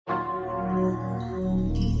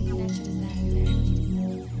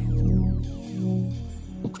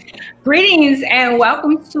Greetings and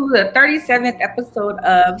welcome to the 37th episode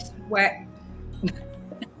of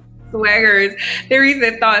Swaggers, Theories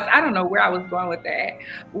and Thoughts. I don't know where I was going with that.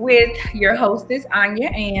 With your hostess, Anya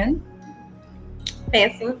and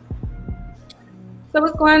Fancy. So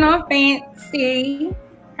what's going on, Fancy?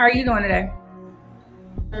 How are you doing today?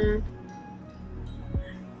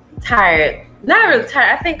 Tired. Not really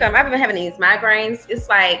tired. I think I've been having these migraines. It's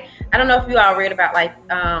like, I don't know if you all read about I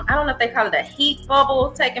don't know if they call it a heat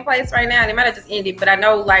bubble taking place right now. They might have just ended, but I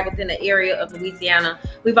know like within the area of Louisiana,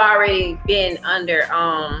 we've already been under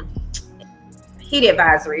heat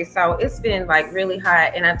advisory. So it's been like really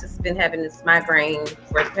hot, and I've just been having this migraine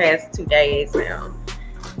for the past 2 days now.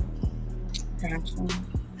 Gotcha.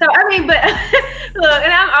 So, I mean, but look,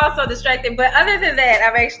 and I'm also distracted. But other than that,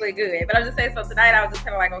 I'm actually good. But I'm just saying, so tonight I was just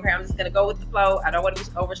kind of like, okay, I'm just going to go with the flow. I don't want to be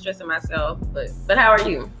overstressing myself. But how are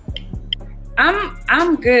you?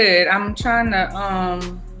 I'm good. I'm trying to,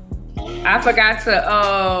 I forgot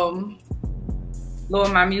to lower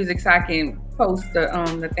my music so I can post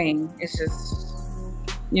the thing. It's just,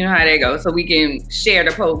 you know how that goes. So we can share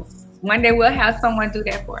the post. One day we'll have someone do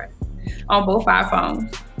that for us on both our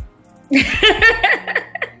phones.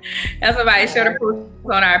 That's somebody share the post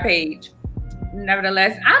on our page.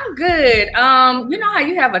 Nevertheless, I'm good. You know how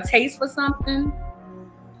you have a taste for something?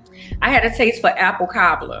 I had a taste for apple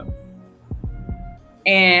cobbler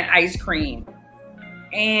and ice cream.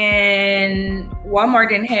 And Walmart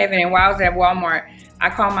didn't have it. And while I was at Walmart, I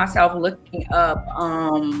caught myself looking up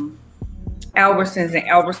Albertsons, and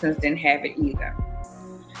Albertsons didn't have it either.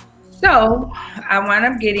 So I wound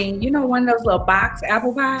up getting, you know, one of those little box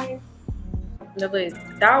apple pies. The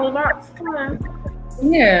dollar box. Come on.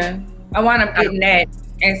 Yeah, I wound up getting that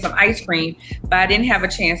and some ice cream, but I didn't have a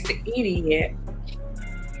chance to eat it yet.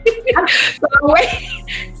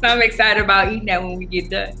 So I'm excited about eating that when we get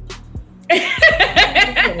done.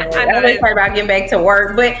 I know that's part about getting back to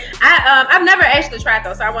work, but I've never actually tried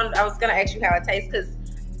those. So I was gonna ask you how it tastes, because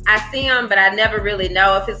I see them, but I never really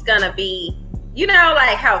know if it's gonna be, you know,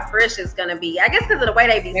 like how fresh it's gonna be. I guess because of the way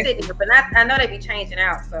they be sitting here, but I know they be changing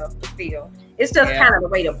out. So still, it's just kind of the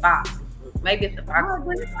way the box. Maybe it's the box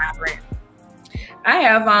is vibrant. I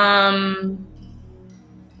have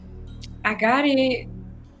I got it.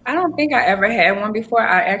 I don't think I ever had one before.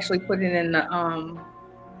 I actually put it in the oven.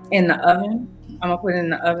 I'm gonna put it in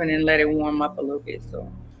the oven and let it warm up a little bit.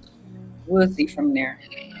 So we'll see from there.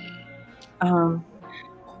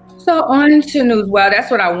 So on to news. Well,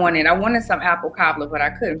 that's what I wanted. I wanted some apple cobbler, but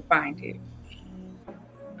I couldn't find it.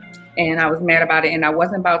 And I was mad about it. And I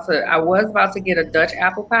was about to get a Dutch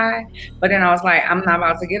apple pie, but then I was like, I'm not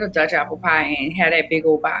about to get a Dutch apple pie and have that big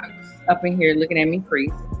old box up in here looking at me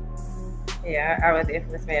crazy. Yeah, I would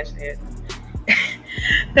definitely smash it.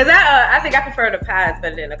 Because I think I prefer the pies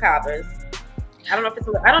better than the cobblers. I don't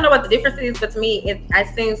know what the difference is, but to me, it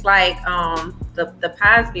seems like the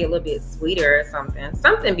pies be a little bit sweeter or something.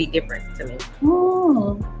 Something be different to me.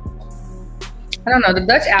 I don't know. The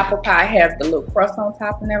Dutch apple pie has the little crust on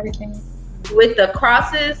top and everything. With the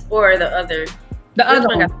crosses or the other? The other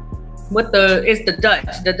one. It's the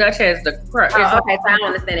Dutch. The Dutch has the crust. Oh, okay, so I don't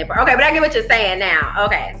understand it. Okay, but I get what you're saying now.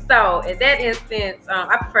 Okay, so in that instance,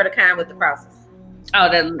 I prefer the kind with the crosses. Oh,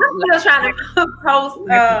 I'm still trying to post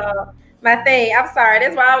my thing. I'm sorry.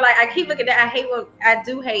 That's why I'm like, I keep looking at. I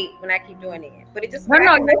do hate when I keep doing it, but it just. No,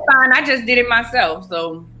 that's fine. I just did it myself,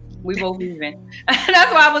 so we both even.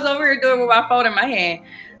 That's why I was over here doing it with my phone in my hand.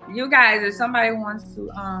 You guys, if somebody wants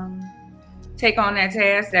to take on that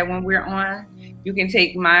task, that when we're on, you can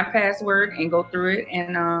take my password and go through it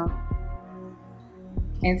and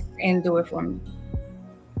do it for me.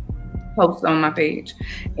 Post on my page.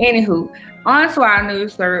 Anywho, on to our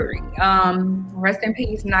news story. Rest in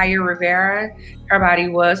peace, Naya Rivera. Her body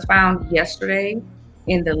was found yesterday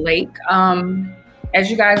in the lake.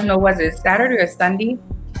 As you guys know, was it Saturday or Sunday?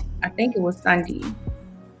 I think it was Sunday.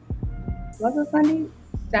 Was it Sunday?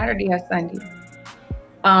 Saturday or Sunday?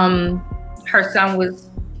 Her son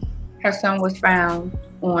was found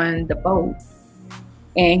on the boat,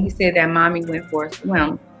 and he said that mommy went for a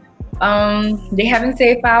swim. They haven't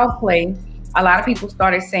said foul play. A lot of people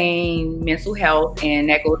started saying mental health, and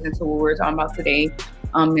that goes into what we're talking about today,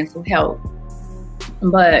 mental health.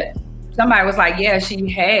 But somebody was like, yeah, she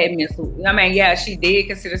had she did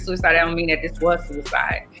consider suicide. I don't mean that this was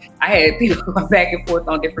suicide. I had people go back and forth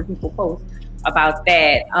on different people's posts about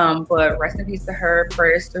that. But rest in peace to her,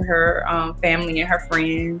 prayers to her family and her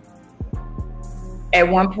friends. At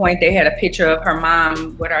one point, they had a picture of her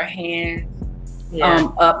mom with her hands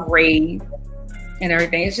up raised and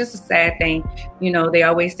everything. It's just a sad thing. You know, they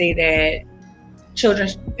always say that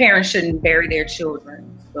parents shouldn't bury their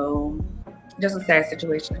children. So just a sad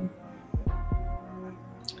situation.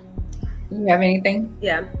 You have anything?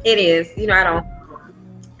 Yeah, it is. You know,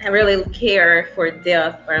 I really care for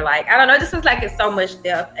death, or like, I don't know, it just seems like it's so much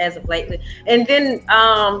death as of lately. And then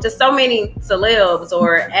just so many celebs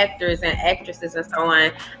or actors and actresses and so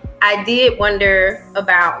on. I did wonder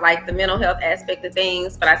about like the mental health aspect of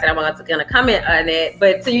things, but I said I wasn't going to comment on it.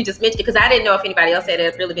 But so you just mentioned it, because I didn't know if anybody else had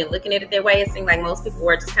really been looking at it that way. It seemed like most people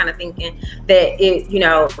were just kind of thinking that it, you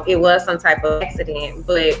know, it was some type of accident,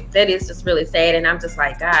 but that is just really sad. And I'm just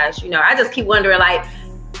like, gosh, you know, I just keep wondering, like,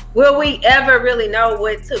 will we ever really know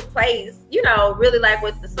what took place, you know, really, like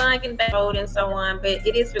with the son getting back and so on. But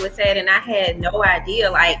it is really sad. And I had no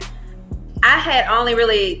idea, like, I had only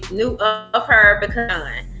really knew of her because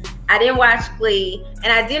I didn't watch Glee,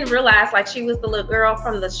 and I didn't realize like she was the little girl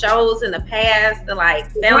from the shows in the past, the like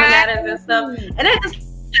Family Matters and stuff. And that just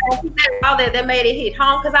all that made it hit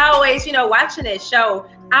home, because I always, you know, watching that show,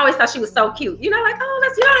 I always thought she was so cute. You know, like, oh,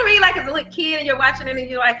 that's, you know what I mean? Like as a little kid and you're watching it and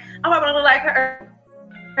you're like, oh, I want to look like her.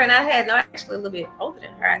 And I had actually a little bit older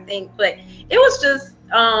than her, I think. But it was just,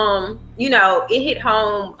 you know, it hit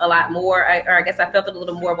home a lot more. Or I guess I felt it a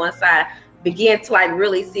little more once I began to like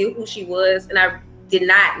really see who she was. And I did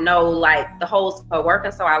not know like the whole scope of work,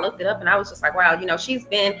 and so I looked it up, and I was just like, wow, you know, she's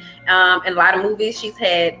been in a lot of movies, she's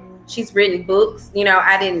written books, you know,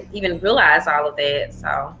 I didn't even realize all of that.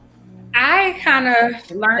 So I kind of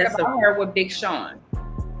learned about her with Big Sean,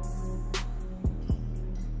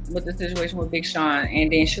 with the situation with Big Sean,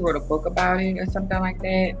 and then she wrote a book about it or something like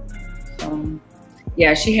that. So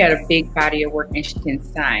yeah, she had a big body of work, and she can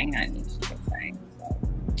sing, honey. She can sing. So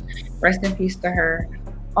rest in peace to her.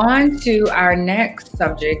 On to our next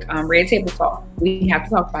subject, Red Table Talk. We have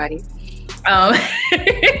to talk about it.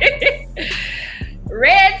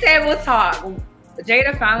 Red Table Talk.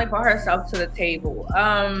 Jada finally brought herself to the table.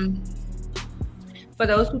 For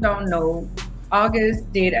those who don't know, August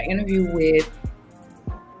did an interview with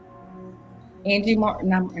Angela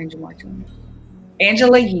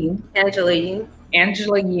Yee, and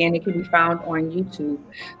it can be found on YouTube,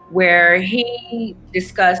 where he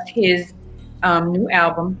discussed his new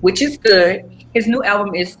album, which is good. His new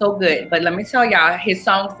album is so good. But let me tell y'all, his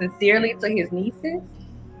song Sincerely to his nieces,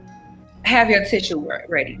 have your tissue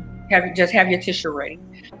ready. Have your tissue ready.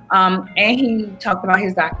 And he talked about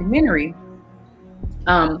his documentary.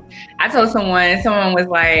 I told someone was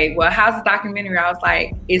like, well, how's the documentary? I was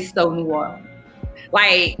like, it's so New Orleans.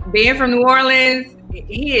 Like, being from New Orleans,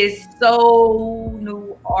 he is so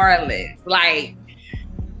New Orleans. Like,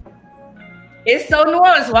 it's so New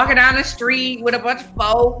Orleans, walking down the street with a bunch of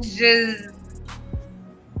folks, just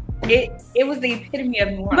it was the epitome of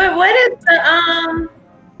New Orleans. But what is the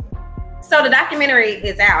so the documentary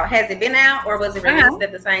is out. Has it been out, or was it released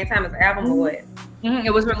at the same time as the album, or what?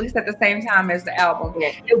 It was released at the same time as the album.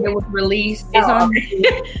 It was released. It's on.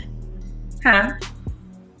 Huh?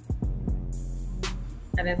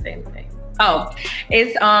 I didn't say anything. Oh,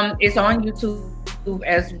 it's on YouTube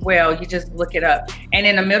as well. You just look it up, and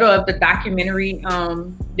in the middle of the documentary,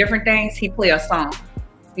 different things, he plays a song.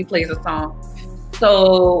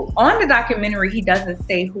 So on the documentary, he doesn't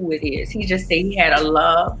say who it is. He just say he had a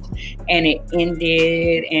love and it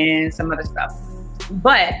ended and some other stuff.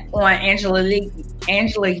 But on Angela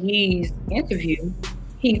Yee's interview,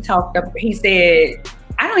 he said,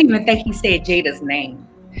 I don't even think he said Jada's name.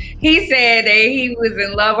 He said that he was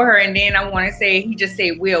in love with her, and then I want to say he just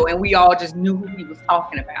said Will, and we all just knew who he was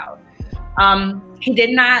talking about. He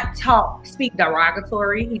did not speak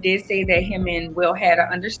derogatory. He did say that him and Will had an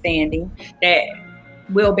understanding, that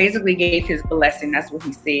Will basically gave his blessing. That's what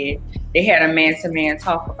he said. They had a man-to-man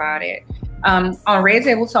talk about it. On Red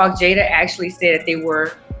Table Talk, Jada actually said that they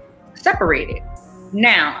were separated.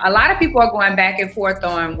 Now, a lot of people are going back and forth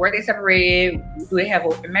on were they separated, do they have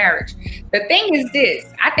open marriage? The thing is this,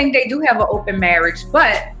 I think they do have an open marriage,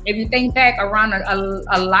 but if you think back around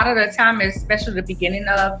a lot of the time, especially the beginning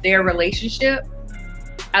of their relationship,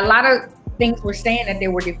 a lot of things were saying that they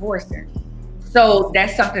were divorcing. So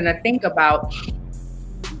that's something to think about.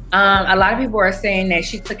 A lot of people are saying that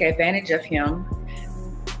she took advantage of him.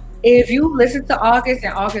 If you listen to August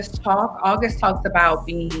and August talks about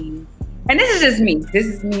being, and this is just me. This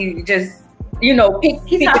is me just, he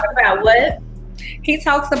talks about what? He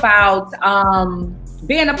talks about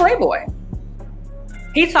being a playboy.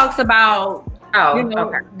 He talks about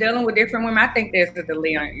dealing with different women. I think there's the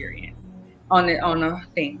Leon area on the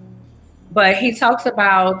thing. But he talks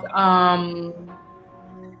about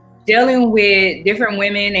dealing with different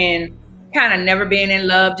women and kind of never being in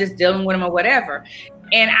love, just dealing with them or whatever.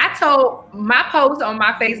 And I told, my post on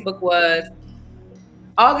my Facebook was,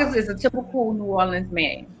 August is a typical New Orleans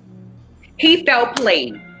man. He felt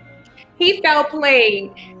played.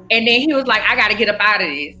 And then he was like, I got to get up out of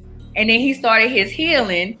this. And then he started his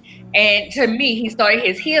healing. And to me, he started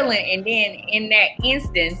his healing. And then in that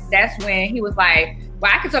instance, that's when he was like,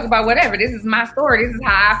 well, I can talk about whatever. This is my story. This is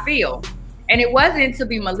how I feel. And it wasn't to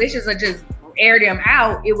be malicious or just air them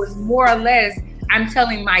out. It was more or less, I'm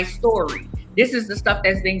telling my story. This is the stuff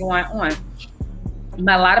that's been going on.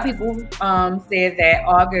 But a lot of people said that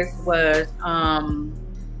August was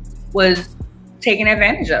taken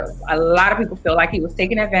advantage of. A lot of people feel like he was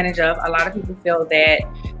taken advantage of. A lot of people feel that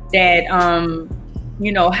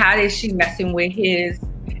you know, how is she messing with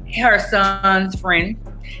her son's friend?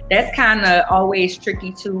 That's kind of always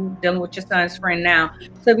tricky too, dealing with your son's friend. Now,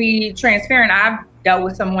 to be transparent, I've dealt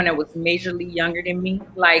with someone that was majorly younger than me,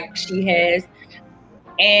 like she has,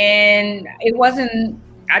 and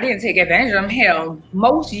I didn't take advantage of them. Hell,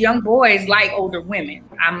 most young boys like older women.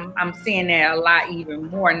 I'm seeing that a lot, even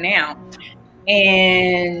more now.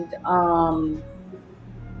 And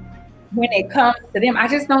when it comes to them, I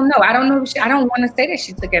just don't know. I don't know. I don't want to say that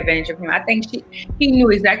she took advantage of him. I think he knew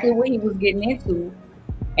exactly what he was getting into,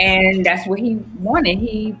 and that's what he wanted.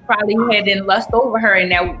 He probably had then lust over her,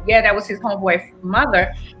 and that was his homeboy's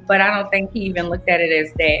mother. But I don't think he even looked at it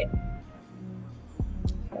as that.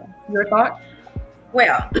 Your thoughts?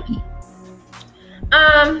 Well,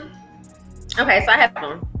 okay, so I have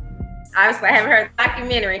one. Obviously, I haven't heard the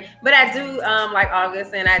documentary, but I do like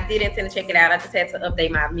August, and I did intend to check it out. I just had to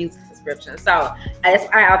update my music subscription. So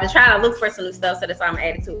I've been trying to look for some new stuff, so that's why I'm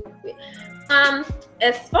adding to it.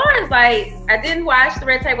 As far as like, I didn't watch the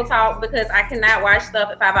Red Table Talk because I cannot watch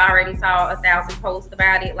stuff if I've already saw 1,000 posts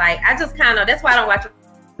about it. Like, I just kind of, that's why I don't watch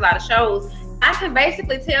a lot of shows. I can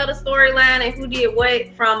basically tell the storyline and who did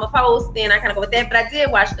what from a post, then I kind of go with that. But I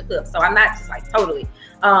did watch the clip, so I'm not just like totally,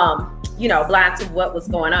 you know, blind to what was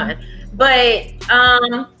going on. But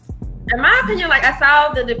in my opinion, like, I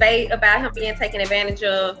saw the debate about him being taken advantage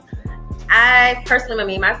of. I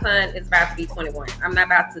personally, my son is about to be 21. I'm not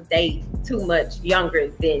about to date too much younger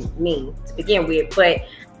than me to begin with,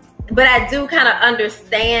 but I do kind of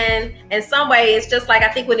understand in some ways, just like I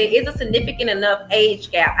think when it is a significant enough age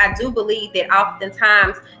gap, I do believe that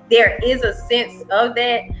oftentimes there is a sense of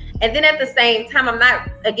that. And then at the same time, I'm not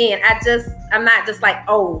just like,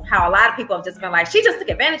 oh, how a lot of people have just been like, she just took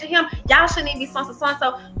advantage of him. Y'all shouldn't even be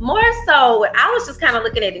so-and-so. More so, what I was just kind of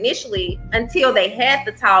looking at initially until they had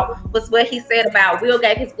the talk was what he said about Will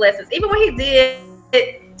gave his blessings. Even when he did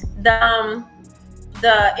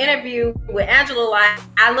the interview with Angela, like,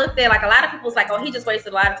 I looked at, like, a lot of people was like, oh, he just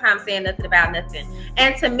wasted a lot of time saying nothing about nothing.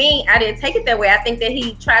 And to me, I didn't take it that way. I think that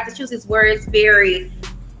he tried to choose his words very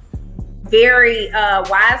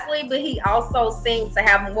wisely, but he also seems to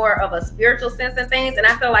have more of a spiritual sense in things. And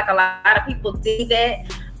I feel like a lot of people did that.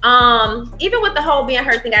 Even with the whole being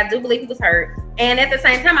hurt thing, I do believe he was hurt. And at the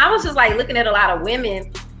same time, I was just like looking at a lot of women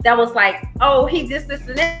that was like, oh, he this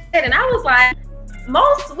and that. And I was like,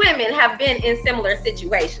 most women have been in similar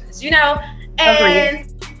situations, you know, and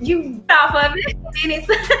you off of it.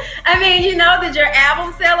 I mean, you know, did your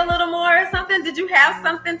album sell a little more or something? Did you have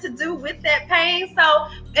something to do with that pain? So,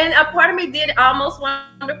 and a part of me did almost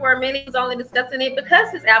wonder for a minute, he was only discussing it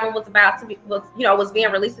because his album was was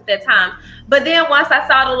being released at that time. But then once I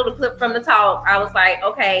saw the little clip from the talk, I was like,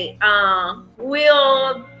 okay,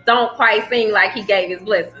 Will don't quite seem like he gave his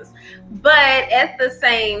blessings. But at the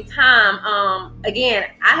same time, again,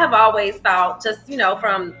 I have always thought, just, you know,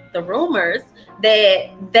 from the rumors, that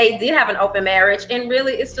they did have an open marriage, and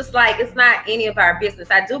really it's just like, it's not any of our business.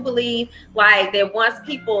 I do believe like that once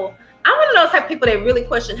people, I'm one of those type of people that really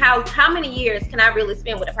question how many years can I really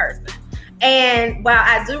spend with a person. And while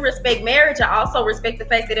I do respect marriage, I also respect the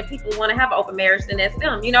fact that if people want to have an open marriage, then that's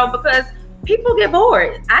them, you know, because people get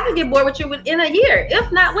bored. I can get bored with you within a year,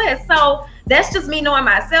 if not less. So that's just me knowing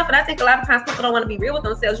myself. And I think a lot of times people don't want to be real with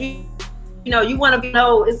themselves. You know, you want to be,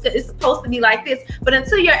 no, it's supposed to be like this. But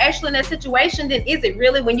until you're actually in that situation, then is it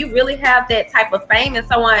really, when you really have that type of fame and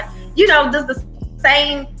so on, you know, does the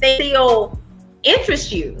same thing still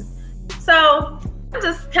interest you? So I'm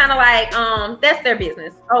just kind of like, that's their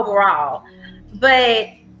business overall. But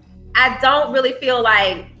I don't really feel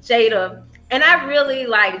like Jada, and I really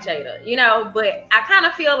like Jada, you know, but I kind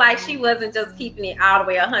of feel like she wasn't just keeping it all the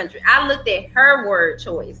way 100. I looked at her word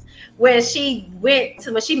choice when she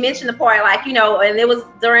mentioned the part, like, you know, and it was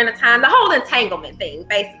during the time, the whole entanglement thing,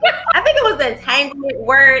 basically. I think it was the entanglement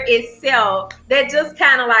word itself that just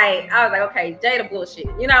kind of like, I was like, okay, Jada bullshit,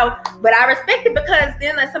 you know, but I respect it because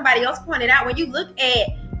then, like somebody else pointed out, when you look at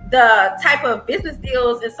the type of business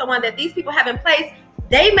deals and so on that these people have in place,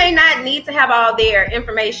 they may not need to have all their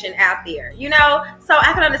information out there, you know? So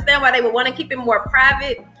I can understand why they would want to keep it more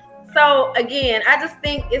private. So again, I just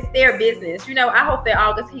think it's their business. You know, I hope that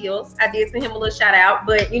August heals. I did send him a little shout out,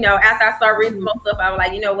 but you know, after I started reading most stuff, I was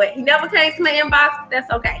like, you know what? He never came to my inbox. That's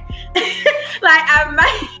okay. Like I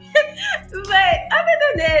might, but other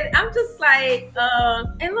than that, I'm just like,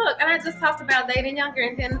 and look, and I just talked about dating younger,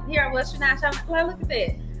 and then here I was, Shanae, I'm like, look at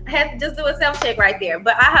that. I had to just do a self check right there.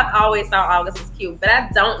 But I have always thought August was cute, but I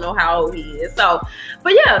don't know how old he is. So,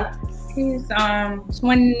 but yeah, he's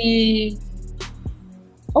 20.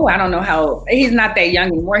 Oh, I don't know how old. He's not that young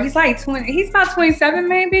anymore. He's like 20. He's about 27,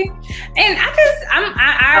 maybe. And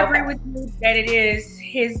I agree with you that it is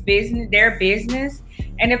his business, their business.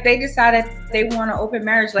 And if they decide that they want an open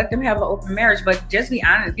marriage, let them have an open marriage. But just be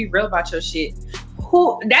honest, be real about your shit.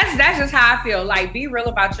 That's just how I feel. Like, be real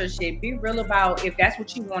about your shit. Be real about if that's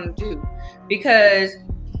what you want to do. Because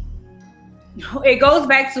it goes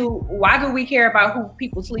back to, why do we care about who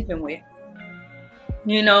people sleeping with?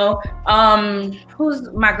 You know, who's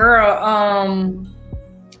my girl?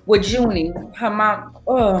 With Junie, her mom.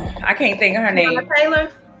 Oh, I can't think of her name. Tiana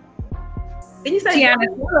Taylor. Did you say Tiana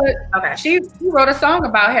Taylor? Okay. She wrote a song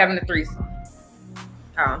about having a threesome.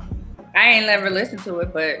 Oh. I ain't never listened to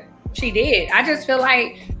it, but she did. I just feel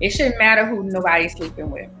like it shouldn't matter who nobody's sleeping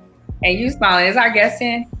with. And you smiling? Is our guest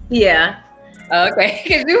in? Yeah. Okay,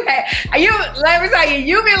 because let me tell you,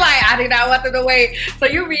 you be like, I did not want them to wait. So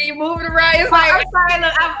you be moving around. It's like, I'm sorry,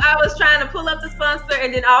 look, I was trying to pull up the sponsor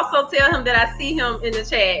and then also tell him that I see him in the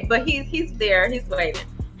chat, but he's there, he's waiting.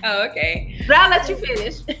 Oh, okay. But I'll let you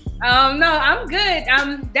finish. No, I'm good.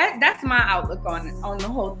 That's my outlook on the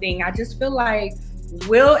whole thing. I just feel like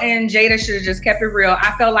Will and Jada should have just kept it real.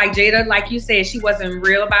 I felt like Jada, like you said, she wasn't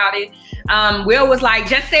real about it. Will was like,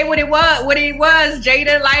 just say what it was,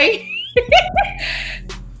 Jada, like.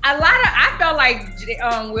 I felt like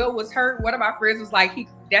Will was hurt. One of my friends was like, he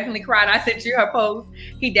definitely cried. I sent you her post.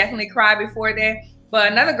 He definitely cried before that.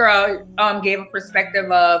 But another girl gave a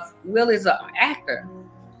perspective of Will is an actor.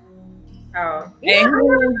 Oh, yeah,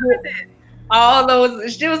 and all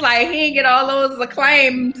those, she was like, he didn't get all those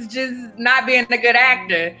acclaims just not being a good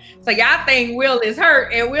actor. So y'all think Will is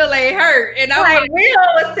hurt, and Will ain't hurt. And I'm like,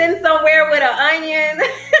 Will was sitting somewhere with an onion.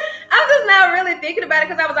 I'm just now really thinking about it,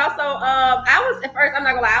 because I was also, I was at first, I'm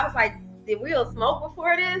not gonna lie, I was like, did Will smoke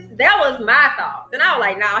before this? That was my thought. Then I was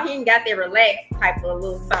like, nah, he ain't got that relaxed type of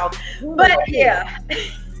look. So, but yeah.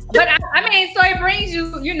 But I mean, so it brings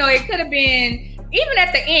you, you know, it could have been, even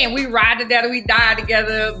at the end, we ride together, we die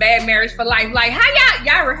together, bad marriage for life. Like, how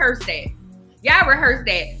y'all rehearsed that? Y'all rehearsed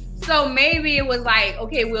that. So maybe it was like,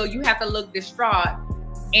 okay, Will, you have to look distraught,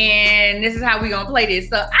 and this is how we gonna play this.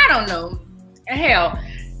 So I don't know. Hell,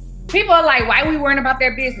 people are like, why we worrying about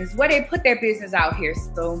their business? Where they put their business out here?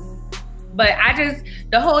 So, but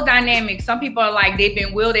the whole dynamic, some people are like, they've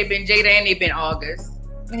been Will, they've been Jada, and they've been August.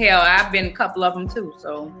 Hell, I've been a couple of them too.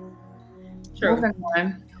 So, true. Moving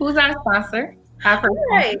on. Who's our sponsor? All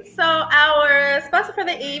right, so our sponsor for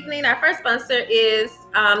the evening, our first sponsor is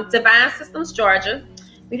Divine Systems Georgia.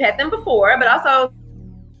 We've had them before, but also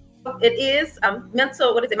it is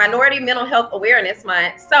Minority Mental Health Awareness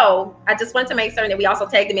Month. So I just want to make certain that we also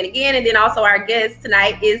take them in again. And then also our guest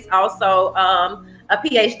tonight is also a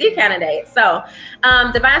PhD candidate. So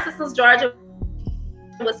Divine Systems Georgia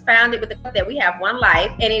was founded with the hope that we have one life,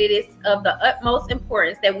 and it is of the utmost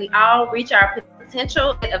importance that we all reach our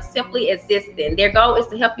potential of simply existing. Their goal is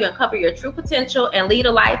to help you uncover your true potential and lead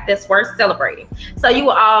a life that's worth celebrating. So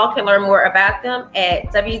you all can learn more about them at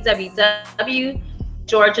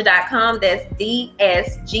www.georgia.com. That's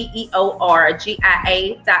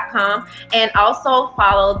DSGEORGIA.com. And also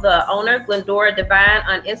follow the owner, Glendora Divine,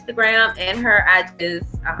 on Instagram, and her is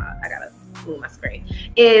I gotta move my screen,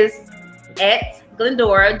 is at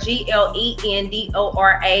Glendora,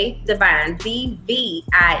 GLENDORA Divine,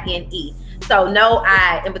 DVINE. So no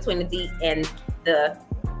I in between the D and the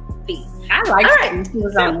V. I like it. All right,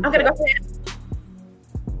 so I'm gonna go ahead.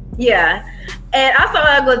 Yeah, and also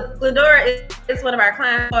Glendora is one of our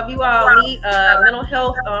clients. So if you all need mental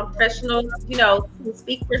health professionals, you know, to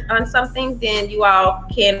speak on something, then you all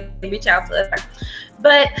can reach out to us.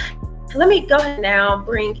 But let me go ahead now,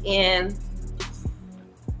 bring in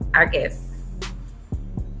our guest.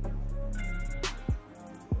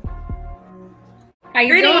 How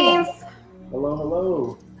you doing? Hello,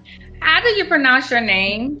 hello. How do you pronounce your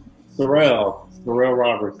name? Sorrell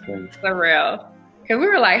Robertson. Sorrell. Because we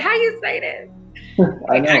were like, how you say that?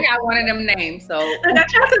 I got one of them names, so. I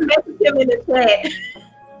tried to message him in the chat.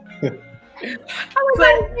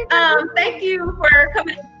 Thank you for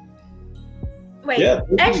coming. Wait, yeah,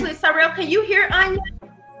 actually, Sorrell, can you hear Anya?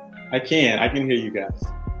 I can hear you guys.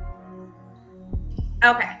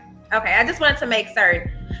 Okay, I just wanted to make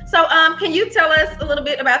certain. So, can you tell us a little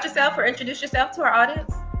bit about yourself or introduce yourself to our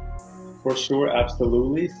audience? For sure,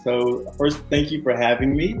 absolutely. So first, thank you for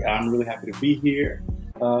having me. I'm really happy to be here.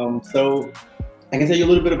 So I can tell you a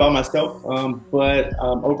little bit about myself, but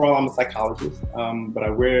overall I'm a psychologist, but I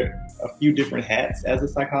wear a few different hats as a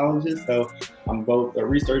psychologist. So I'm both a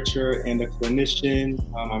researcher and a clinician.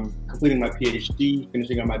 I'm completing my PhD,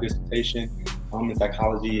 finishing up my dissertation in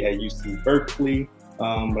psychology at UC Berkeley.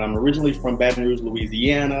 But I'm originally from Baton Rouge,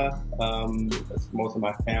 Louisiana. Most of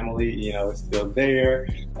my family, is still there.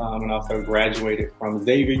 And also graduated from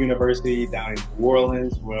Xavier University down in New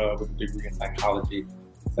Orleans with a degree in psychology.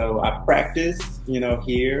 So I practice,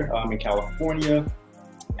 here in California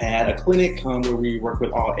at a clinic where we work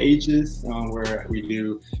with all ages, where we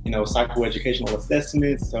do, psychoeducational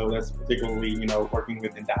assessments. So that's particularly, working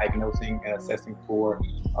with and diagnosing and assessing for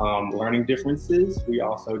learning differences. We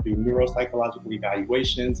also do neuropsychological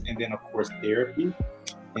evaluations and then, of course, therapy.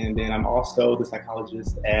 And then I'm also the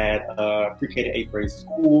psychologist at a pre-K to 8th grade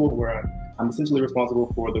school where I'm essentially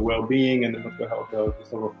responsible for the well-being and the mental health of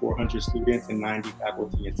just over 400 students and 90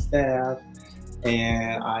 faculty and staff.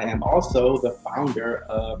 And I am also the founder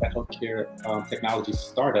of a healthcare technology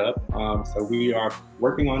startup. So we are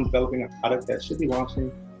working on developing a product that should be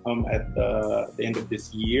launching at the end of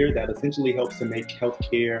this year that essentially helps to make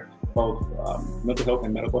healthcare, both mental health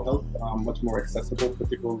and medical health, much more accessible,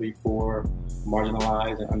 particularly for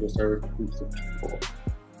marginalized and underserved groups of people.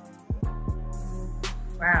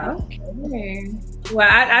 Wow. Okay. Well,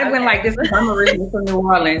 I went like this because I'm originally from New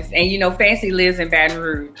Orleans, and Fancy lives in Baton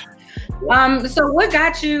Rouge. So what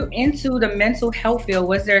got you into the mental health field?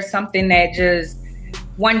 Was there something that just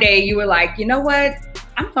one day you were like, you know what,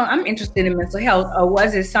 I'm interested in mental health, or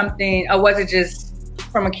was it something, or was it just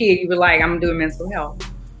from a kid you were like, I'm doing mental health?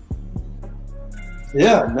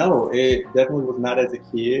 Yeah, no, it definitely was not as a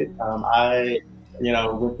kid. I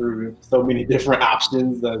went through so many different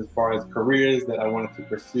options as far as careers that I wanted to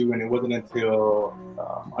pursue. And it wasn't until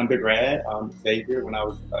undergrad, Xavier, when I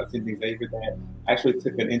was attending Xavier, that I actually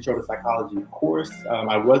took an intro to psychology course.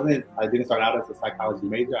 I didn't start out as a psychology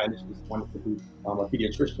major. I initially just wanted to be a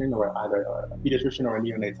pediatrician or either a pediatrician or a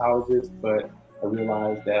neonatologist, but I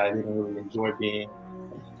realized that I didn't really enjoy being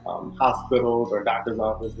hospitals or doctor's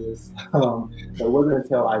offices. So it wasn't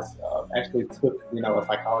until I actually took, a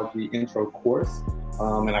psychology intro course,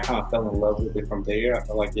 and I kind of fell in love with it from there. I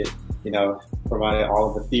felt like it, provided all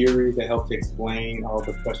of the theories that helped to explain all of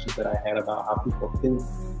the questions that I had about how people think,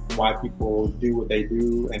 why people do what they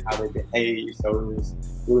do, and how they behave. So it was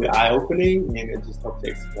really eye-opening, and it just helped to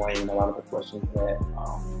explain a lot of the questions that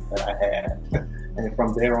I had. And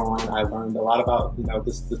from there on, I learned a lot about,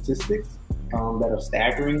 the statistics that are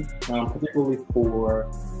staggering, particularly for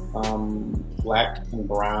Black and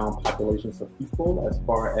brown populations of people, as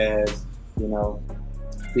far as,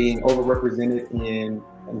 being overrepresented in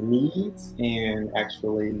needs and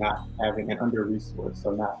actually not having an under-resourced,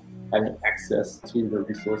 so not having access to the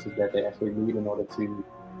resources that they actually need in order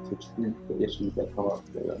to treat the issues that come up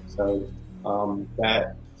for them. So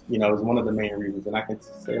that, is one of the main reasons. And I can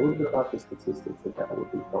say a little bit about the statistics if that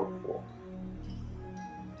would be helpful.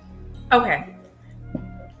 Okay.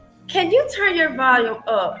 Can you turn your volume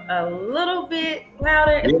up a little bit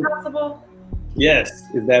louder if possible? Yes.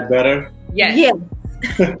 Is that better? Yes. Yeah.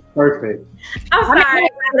 Perfect. I'm sorry.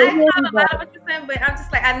 I know a lot of what you're saying, but I'm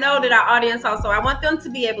just like, I know that our audience also, I want them to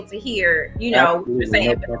be able to hear, what you're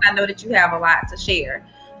saying, because I know that you have a lot to share.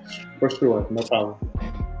 For sure. No problem.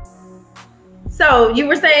 So you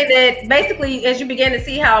were saying that basically, as you began to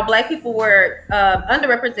see how Black people were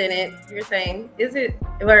underrepresented, you're saying,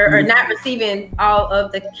 or not receiving all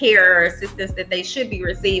of the care or assistance that they should be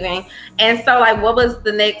receiving. And so, like, what was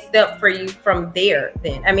the next step for you from there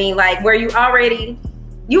then? I mean, like,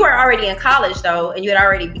 you were already in college though, and you had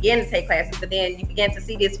already began to take classes, but then you began to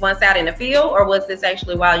see this once out in the field, or was this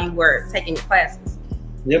actually while you were taking your classes?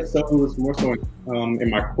 Yep, so it was more so in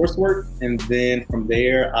my coursework, and then from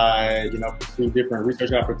there I, pursued different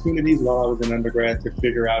research opportunities while I was in undergrad to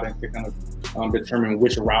figure out and to kind of determine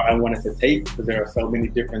which route I wanted to take, because there are so many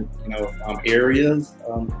different, areas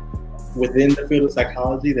within the field of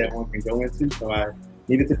psychology that one can go into. So I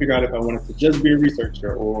needed to figure out if I wanted to just be a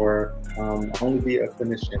researcher or only be a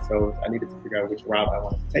clinician. So I needed to figure out which route I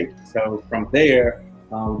wanted to take. So from there,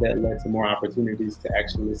 that led to more opportunities to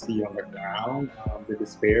actually see on the ground the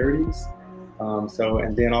disparities.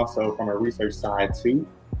 And then also from a research side too,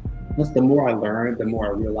 just the more I learned, the more I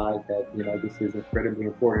realized that, this is incredibly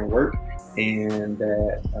important work, and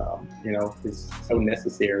that, it's so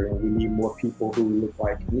necessary, and we need more people who look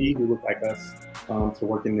like me, who look like us, to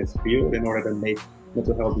work in this field in order to make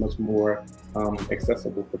mental health much more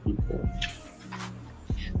accessible for people.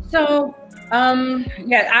 So,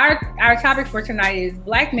 yeah, our topic for tonight is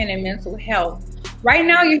Black men and mental health. Right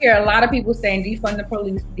now, you hear a lot of people saying defund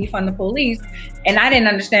the police, and I didn't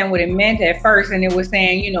understand what it meant at first. And it was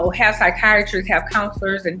saying, you know, have psychiatrists, have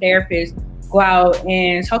counselors and therapists go out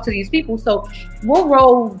and talk to these people. So, what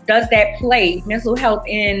role does that play, mental health,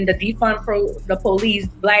 in the defund the police,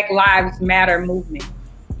 Black Lives Matter movement,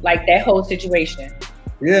 like that whole situation?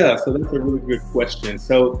 Yeah, so that's a really good question.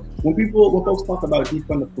 So when folks talk about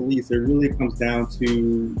defund the police, it really comes down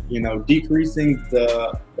to, you know, decreasing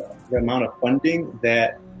the amount of funding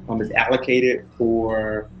that is allocated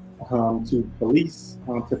for to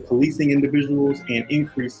policing individuals, and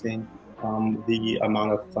increasing the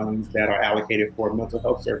amount of funds that are allocated for mental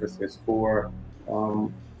health services, for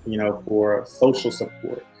you know, for social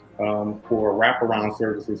support, for wraparound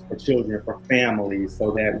services for children, for families,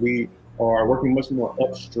 so that we are working much more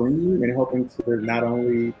upstream and helping to not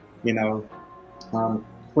only, you know,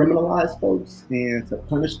 criminalize folks and to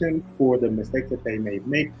punish them for the mistakes that they may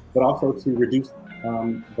make, but also to reduce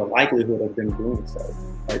the likelihood of them doing so,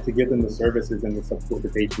 right? To give them the services and the support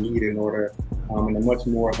that they need in order, in a much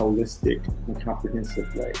more holistic and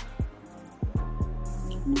comprehensive way.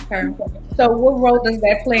 Okay. So what role does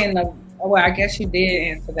that play in the, well, I guess you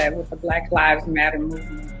did answer that with the Black Lives Matter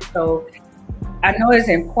movement. So I know it's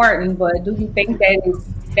important, but do you think that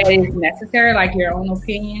is necessary, like your own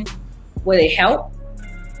opinion? Would it help?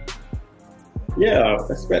 Yeah,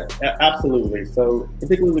 absolutely. So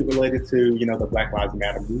particularly related to, you know, the Black Lives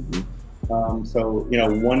Matter movement. So, you know,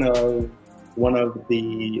 one of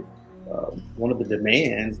the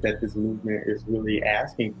demands that this movement is really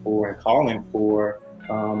asking for and calling for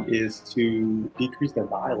is to decrease the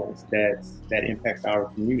violence that impacts our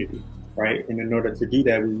community, right? And in order to do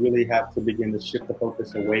that, we really have to begin to shift the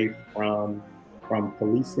focus away from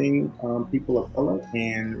policing people of color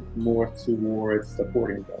and more towards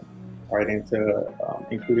supporting them, right? And to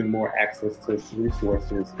including more access to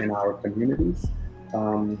resources in our communities.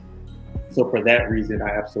 So for that reason, I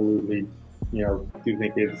absolutely, you know, do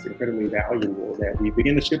think it's incredibly valuable that we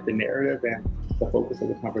begin to shift the narrative and the focus of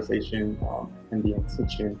the conversation and the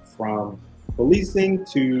intention from policing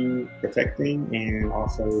to protecting, and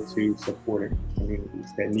also to supporting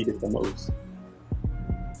communities that need it the most.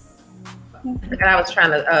 And I was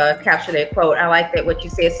trying to capture that quote. I like that what you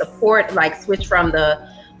said, support, like switch from the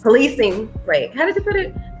policing, wait, how did you put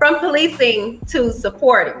it? From policing to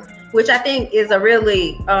supporting, which I think is a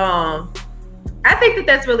really, I think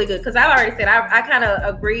that's really good, because I've already said I kind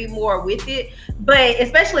of agree more with it, but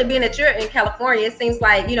especially being that you're in California, it seems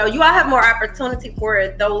like, you know, you all have more opportunity for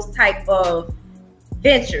those type of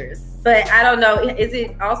ventures. But I don't know, is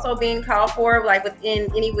it also being called for, like within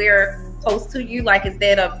anywhere close to you? Like, is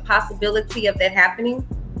that a possibility of that happening?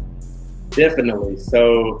 Definitely.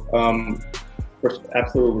 So,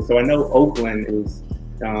 absolutely. So I know Oakland is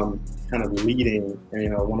kind of leading, you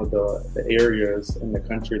know, one of the areas in the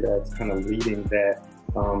country that's kind of leading that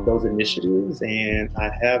those initiatives. And I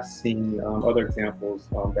have seen other examples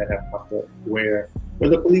that have popped up where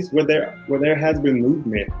the police, where there has been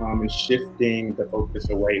movement in shifting the focus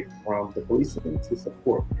away from the policing to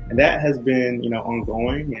support, and that has been, you know,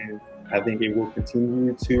 ongoing, and I think it will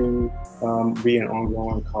continue to be an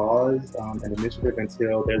ongoing cause and initiative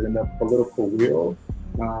until there's enough political will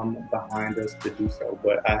behind us to do so.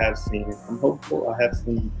 But I'm hopeful, I have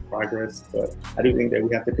seen progress, but I do think that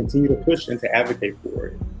we have to continue to push and to advocate for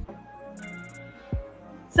it.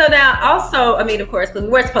 So now also, I mean, of course, because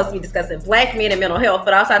we're supposed to be discussing Black men and mental health,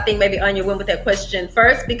 but also I think maybe Anya went with that question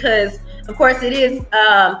first, because of course it is,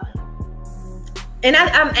 and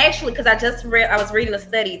I'm actually, because I was reading a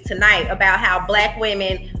study tonight about how Black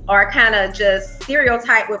women are kind of just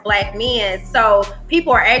stereotyped with Black men. So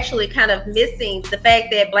people are actually kind of missing the fact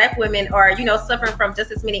that Black women are, you know, suffering from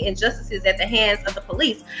just as many injustices at the hands of the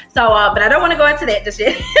police. So, but I don't want to go into that just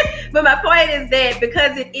yet. But my point is that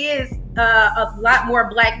because it is a lot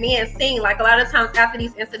more Black men seen, like a lot of times after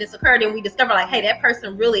these incidents occurred, and we discover like, hey, that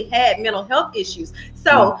person really had mental health issues.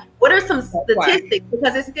 So what are some statistics?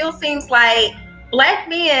 Because it still seems like Black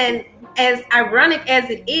men, as ironic as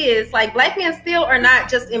it is, like Black men still are not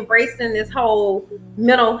just embracing this whole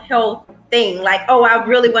mental health thing. Like, oh, I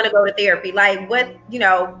really want to go to therapy. Like, what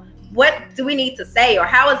do we need to say, or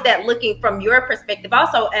how is that looking from your perspective?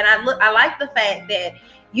 Also, and I like the fact that,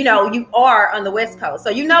 you know, you are on the West Coast, so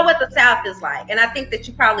you know what the South is like, and I think that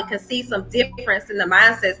you probably can see some difference in the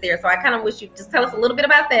mindsets there. So I kind of wish you just tell us a little bit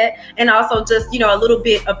about that, and also just, you know, a little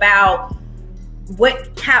bit about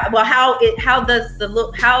how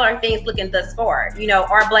are things looking thus far? You know,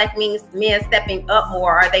 are Black men stepping up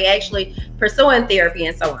more? Are they actually pursuing therapy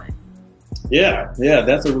and so on? Yeah,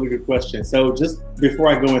 that's a really good question. So just before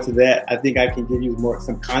I go into that, I think I can give you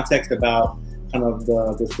some context about kind of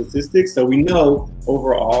the statistics. So we know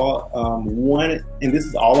overall, and this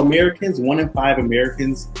is all Americans, 1 in 5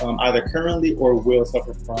 Americans either currently or will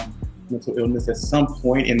suffer from mental illness at some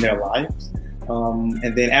point in their lives.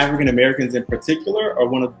 And then African Americans in particular are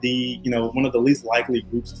one of the least likely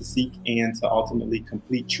groups to seek and to ultimately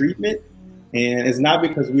complete treatment. And it's not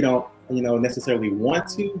because we don't necessarily want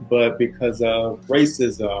to, but because of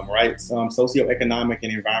racism, right? Some socioeconomic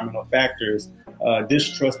and environmental factors,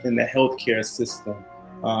 distrust in the healthcare system.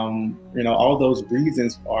 All those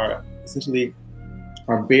reasons are essentially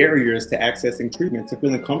barriers to accessing treatment, to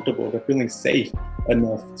feeling comfortable, to feeling safe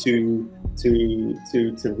enough to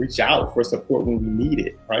reach out for support when we need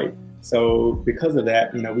it, right? So because of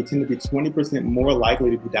that, we tend to be 20% more likely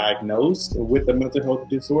to be diagnosed with a mental health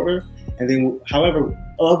disorder. And then, however,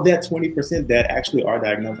 of that 20% that actually are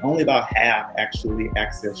diagnosed, only about half actually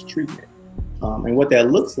access treatment. And what that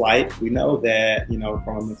looks like, we know that,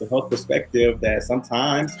 from a mental health perspective, that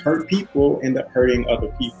sometimes hurt people end up hurting other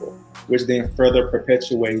people, which then further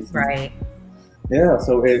perpetuates. Right. Yeah.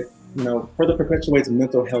 So it, further perpetuates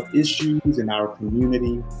mental health issues in our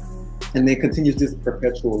community. And then continues this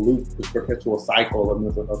perpetual loop, this perpetual cycle of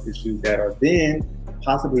mental health issues that are then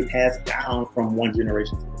possibly passed down from one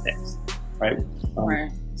generation to the next, right?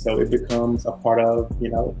 Right. So it becomes a part of,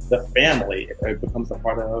 the family. It becomes a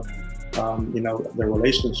part of, the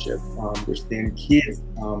relationship, which then kids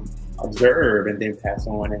observe and then pass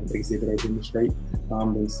on and exhibit or demonstrate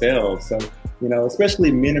themselves. So,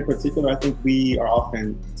 especially men in particular, I think we are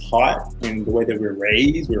often taught in the way that we're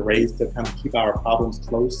raised to kind of keep our problems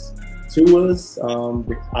close to us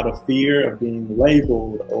out of fear of being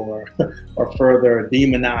labeled or further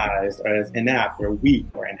demonized as inept or weak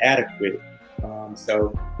or inadequate.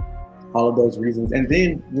 So all of those reasons. And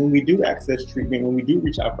then when we do access treatment, when we do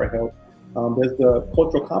reach out for help, there's the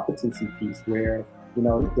cultural competency piece where, the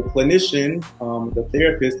clinician, the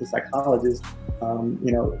therapist, the psychologist,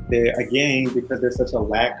 they, again, because there's such a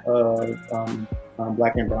lack of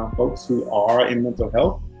Black and brown folks who are in mental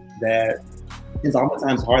health, that it's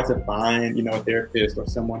oftentimes hard to find, a therapist or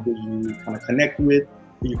someone who you kind of connect with,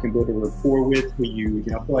 who you can build a rapport with, who you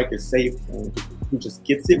feel like is safe and who just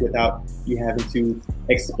gets it without you having to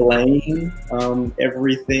explain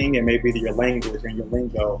everything and maybe your language and your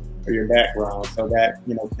lingo or your background. So that,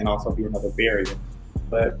 can also be another barrier.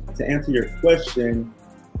 But to answer your question,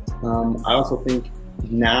 I also think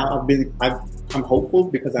now I'm hopeful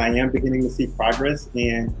because I am beginning to see progress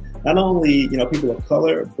in not only, people of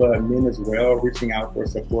color, but men as well, reaching out for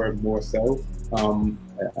support more so.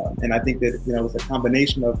 And I think that, it's a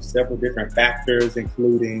combination of several different factors,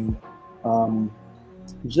 including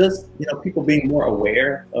just, people being more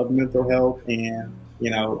aware of mental health and,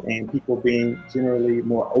 and people being generally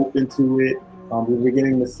more open to it. We're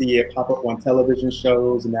beginning to see it pop up on television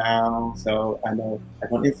shows now. So I know,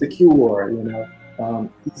 like on Insecure,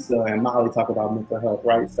 Issa and Molly talk about mental health,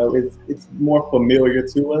 right? So it's more familiar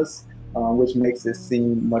to us, which makes it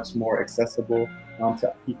seem much more accessible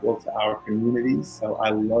to people, to our communities. So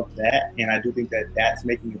I love that, and I do think that that's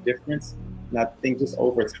making a difference. And I think just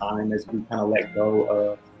over time, as we kind of let go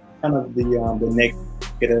of kind of the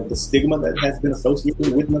negative, the stigma that has been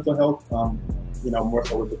associated with mental health, more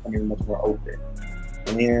so we're becoming much more open.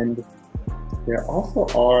 And there also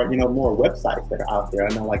are, more websites that are out there.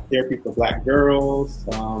 I know, like Therapy for Black Girls.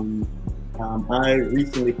 I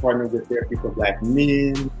recently partnered with Therapy for Black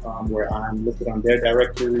Men, where I'm listed on their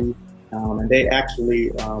directory. And they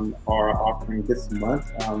actually are offering this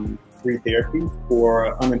month free therapy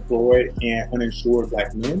for unemployed and uninsured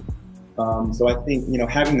Black men. So I think,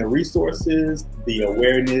 having the resources, the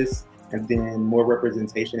awareness, and then more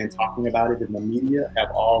representation and talking about it in the media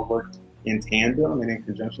have all worked in tandem and in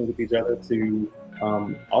conjunction with each other to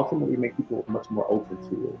ultimately make people much more open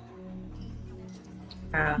to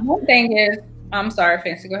it. One thing is, I'm sorry,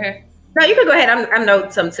 Fancy, go ahead. No, you can go ahead. I'm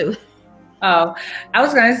noting some too. Oh, I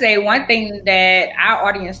was going to say one thing that our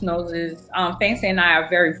audience knows is Fancy and I are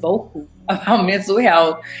very vocal about mental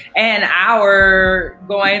health and our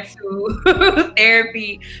going to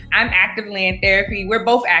therapy. I'm actively in therapy. We're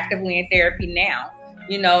both actively in therapy now,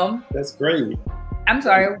 That's great. I'm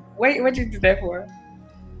sorry. What did you do that for?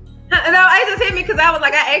 No, I just hit me because I was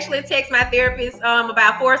like, I actually text my therapist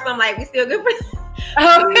about 4, so I'm like, we still good for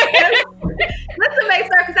Let's make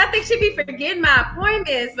sure, because I think she'd be forgetting my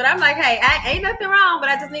appointments. But I'm like, hey, I ain't nothing wrong, but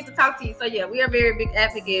I just need to talk to you. So yeah, we are very big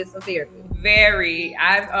advocates of therapy. Very.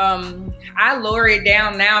 I lower it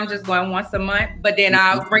down now. I'm just going once a month, but then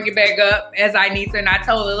I'll bring it back up as I need to. And I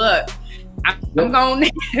told her, look, I'm going.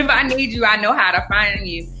 If I need you, I know how to find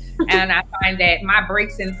you. And I find that my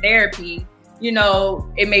breaks in therapy, you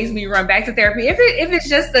know, it makes me run back to therapy. If it's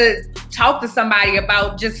just to talk to somebody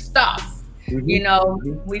about just stuff, you know,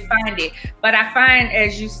 we find it. But I find,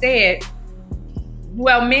 as you said,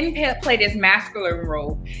 well, men play this masculine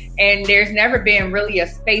role, and there's never been really a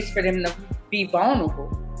space for them to be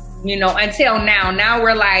vulnerable, you know, until now. Now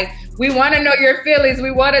we're like, we want to know your feelings.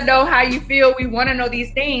 We want to know how you feel. We want to know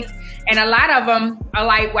these things. And a lot of them are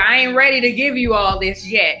like, well, I ain't ready to give you all this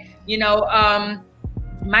yet. You know,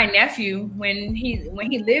 my nephew, when he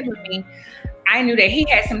lived with me, I knew that he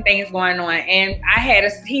had some things going on, and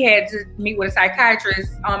he had to meet with a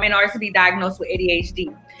psychiatrist in order to be diagnosed with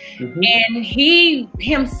ADHD. And he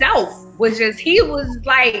himself was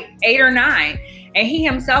like 8 or 9, and he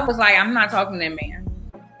himself was like, I'm not talking to that man,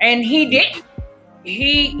 and he didn't.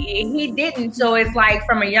 He didn't. So it's like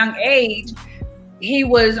from a young age, he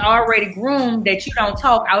was already groomed that you don't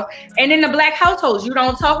talk out. And in the Black households, you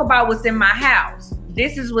don't talk about what's in my house.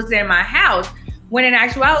 This is what's in my house. When in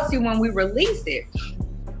actuality, when we release it,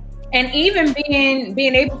 and even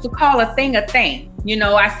being able to call a thing, you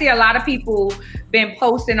know, I see a lot of people been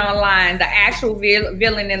posting online the actual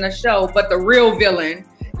villain in the show, but the real villain,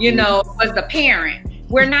 you know, was the parent.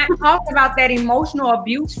 We're not talking about that emotional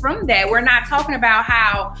abuse from that. We're not talking about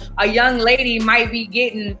how a young lady might be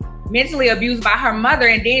getting mentally abused by her mother,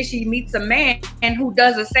 and then she meets a man who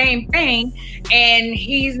does the same thing, and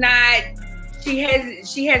he's not.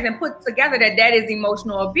 She hasn't put together that is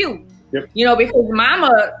emotional abuse. Yep. You know, because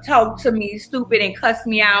mama talked to me stupid and cussed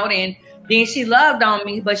me out, and then she loved on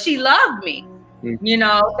me, but she loved me. You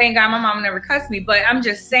know, thank God my mom never cussed me, but I'm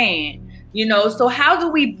just saying, you know, so how do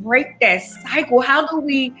we break that cycle? How do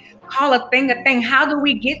we call a thing a thing? How do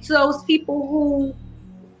we get to those people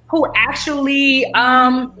who actually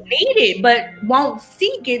need it but won't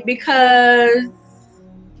seek it because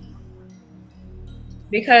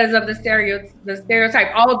of the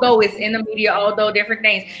stereotype, although it's in the media, although different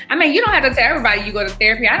things. I mean, you don't have to tell everybody you go to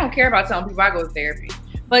therapy. I don't care about telling people I go to therapy,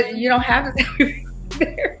 but you don't have to tell people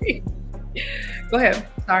therapy. Go ahead.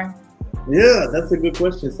 Sorry. Yeah, that's a good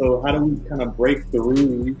question. So how do we kind of break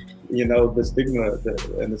through, you know, the stigma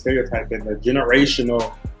and the stereotype and the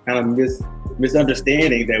generational kind of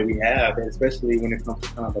misunderstanding that we have, especially when it comes to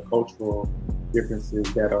kind of the cultural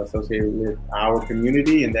differences that are associated with our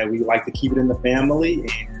community, and that we like to keep it in the family,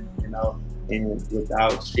 and you know, and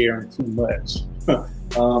without sharing too much.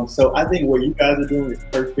 So I think what you guys are doing is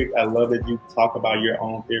perfect. I love that you talk about your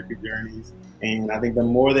own therapy journeys, and I think the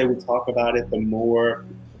more that we talk about it, the more,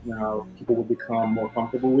 you know, people will become more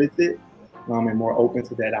comfortable with it, and more open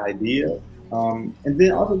to that idea. And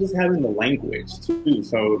then also just having the language too.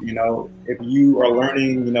 So, you know, if you are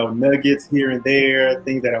learning, you know, nuggets here and there,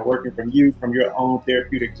 things that are working from your own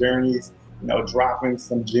therapeutic journeys, you know, dropping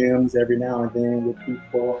some gems every now and then with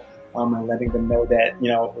people, and letting them know that, you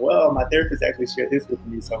know, well, my therapist actually shared this with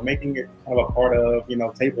me. So making it kind of a part of, you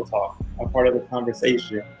know, table talk, a part of the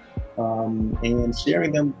conversation, and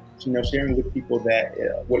sharing with people that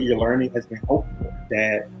what you're learning has been hopeful,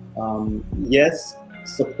 that, yes,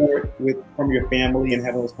 support from your family and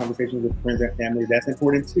having those conversations with friends and family, that's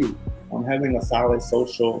important too. Having a solid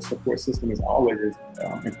social support system is always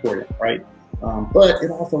important, right? But it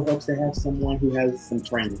also helps to have someone who has some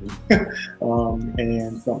training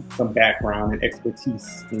and some background and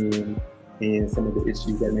expertise in some of the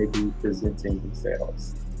issues that may be presenting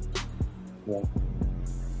themselves. Yeah.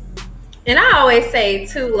 And I always say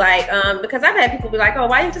too, like, because I've had people be like, oh,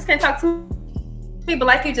 why you just can't talk to people,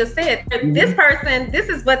 like you just said, this person, this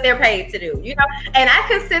is what they're paid to do, you know? And I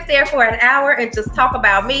could sit there for an hour and just talk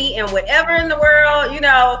about me and whatever in the world, you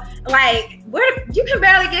know, like you can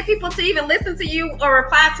barely get people to even listen to you or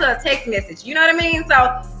reply to a text message, you know what I mean?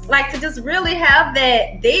 So like to just really have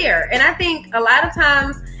that there. And I think a lot of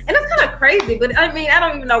times, and it's kind of crazy, but I mean, I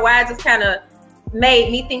don't even know why, I just kind of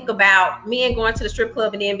made me think about me and going to the strip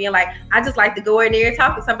club and then being like, I just like to go in there and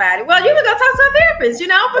talk to somebody. Well, you can go talk to a therapist, you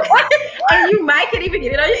know, and you might can even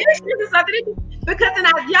get it on your insurance or something. Because then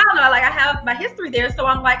y'all know, like I have my history there, so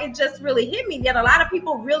I'm like, it just really hit me that a lot of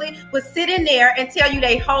people really would sit in there and tell you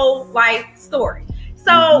their whole life story.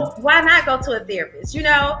 So why not go to a therapist, you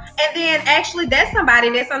know? And then actually that's somebody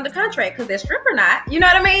that's under contract because they're stripper not, you know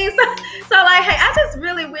what I mean? So like, hey, I just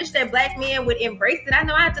really wish that Black men would embrace it. I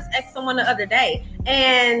know I just asked someone the other day,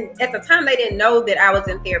 and at the time they didn't know that I was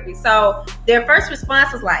in therapy. So their first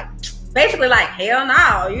response was like, basically like, hell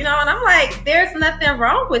no, you know? And I'm like, there's nothing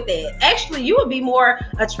wrong with it. Actually, you would be more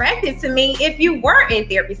attractive to me if you were in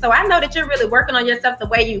therapy. So I know that you're really working on yourself the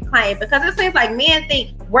way you claim, because it seems like men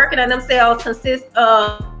think working on themselves consists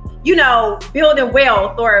of you know, building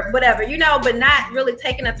wealth or whatever, you know, but not really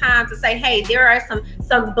taking the time to say, hey, there are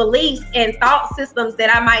some beliefs and thought systems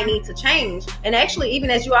that I might need to change. And actually,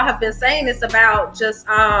 even as you all have been saying, it's about just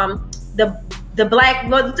the black,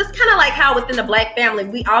 well, just kind of like how within the black family,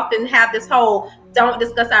 we often have this whole don't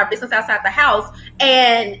discuss our business outside the house.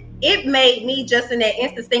 And it made me just in that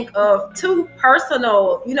instance think of two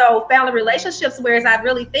personal, you know, family relationships, whereas I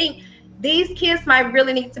really think these kids might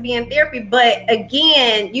really need to be in therapy. But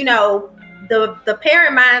again, you know, the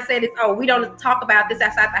parent mindset is, oh, we don't talk about this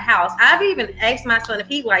outside the house. I've even asked my son if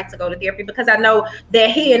he'd like to go to therapy, because I know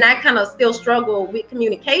that he and I kind of still struggle with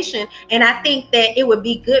communication. And I think that it would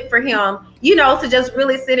be good for him, you know, to just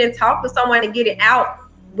really sit and talk to someone and get it out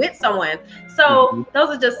with someone. So those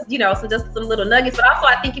are just, you know, just some little nuggets. But also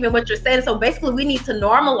I think even what you're saying, so basically we need to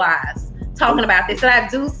normalize talking about this. And I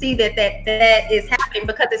do see that is happening,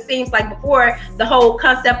 because it seems like before, the whole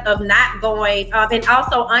concept of not going, and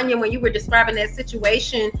also Anya, when you were describing that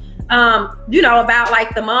situation, you know, about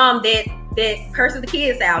like the mom that curses the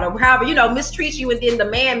kids out, or however, you know, mistreats you, and then the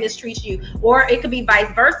man mistreats you, or it could be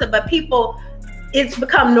vice versa. But people, it's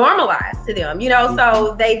become normalized to them, you know,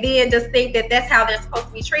 so they then just think that that's how they're supposed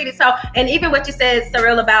to be treated. So, and even what you said,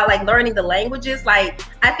 Cyril, about like learning the languages, like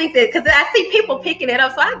I think that, because I see people picking it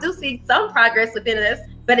up, so I do see some progress within this,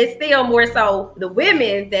 but it's still more so the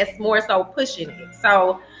women that's more so pushing it.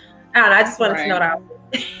 So I don't know, I just wanted to know that.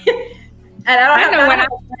 And I don't have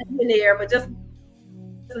in there, but just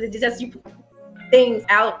you put things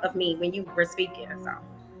out of me when you were speaking. So.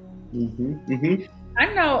 I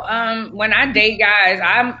know when I date guys,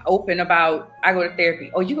 I'm open about, I go to therapy.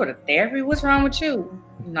 Oh, you go to therapy? What's wrong with you?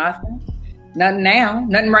 Nothing now,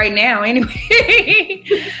 nothing right now anyway.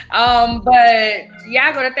 But yeah,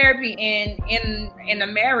 I go to therapy, and in a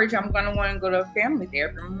marriage, I'm going to want to go to family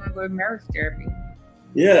therapy. I'm going to go to marriage therapy.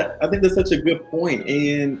 Yeah, I think that's such a good point.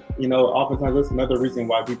 And, you know, oftentimes that's another reason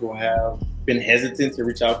why people have been hesitant to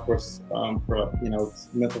reach out for you know,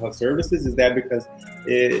 mental health services, is that because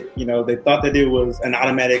it, you know, they thought that it was an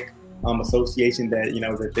automatic association that, you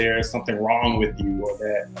know, that there's something wrong with you,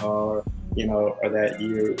 or you know, or that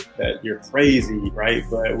you're crazy, right?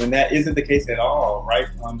 But when that isn't the case at all, right?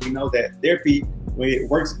 We know that therapy, it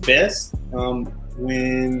works best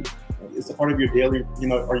when it's a part of your daily, you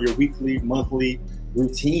know, or your weekly, monthly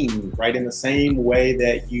routine, right? In the same way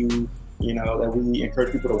that you know, that we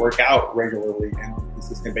encourage people to work out regularly and on a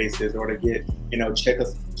consistent basis, or to get, you know,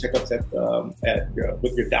 checkups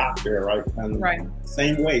with your doctor, right? Right.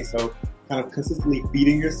 Same way. So kind of consistently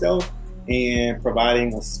feeding yourself and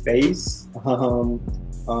providing a space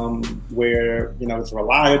where, you know, it's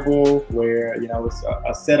reliable, where, you know, it's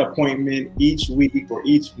a set appointment each week or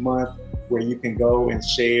each month where you can go and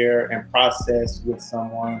share and process with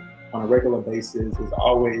someone on a regular basis is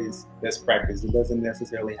always best practice. It doesn't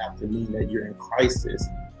necessarily have to mean that you're in crisis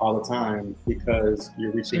all the time because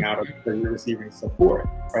you're reaching out or because you're receiving support,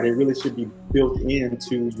 right? It really should be built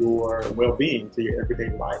into your well-being, to your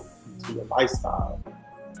everyday life, to your lifestyle.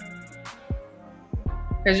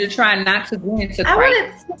 Because you're trying not to go into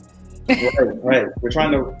crisis. Right. We're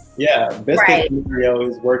trying to, best case scenario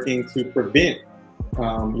is working to prevent,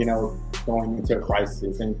 you know, going into a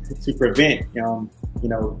crisis, and to prevent,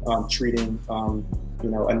 treating, you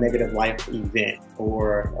know, a negative life event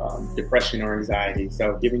or depression or anxiety.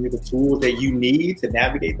 So giving you the tools that you need to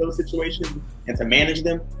navigate those situations and to manage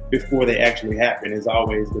them before they actually happen is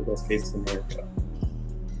always the best case scenario.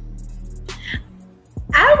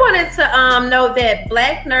 I wanted to know that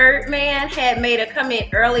Black Nerd Man had made a comment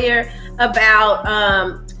earlier about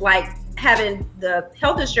like having the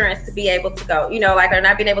health insurance to be able to go, you know, like, or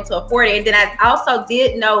not being able to afford it. And then I also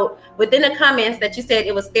did note within the comments that you said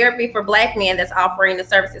it was therapy for Black men that's offering the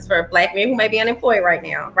services for Black men who may be unemployed right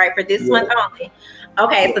now, right? For this month only.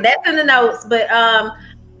 Okay, so that's in the notes. But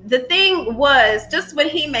the thing was, just when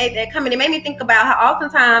he made that comment, it made me think about how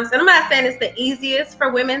oftentimes, and I'm not saying it's the easiest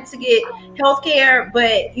for women to get health care,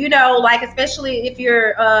 but, you know, like, especially if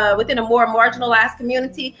you're within a more marginalized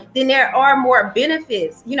community, then there are more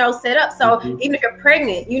benefits, you know, set up. So even if you're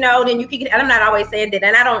pregnant, you know, then you can get, and I'm not always saying that,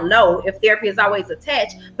 and I don't know if therapy is always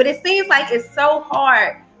attached, but it seems like it's so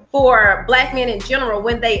hard for Black men in general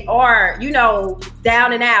when they are, you know,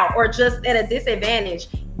 down and out or just at a disadvantage,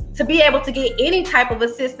 to be able to get any type of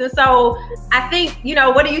assistance. So I think, you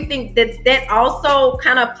know, what do you think that also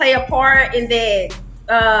kind of play a part in that,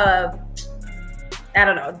 I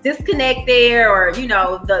don't know, disconnect there, or, you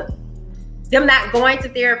know, them not going to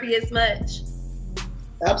therapy as much?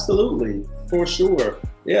 Absolutely, for sure.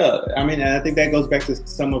 Yeah, I mean, I think that goes back to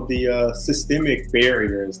some of the systemic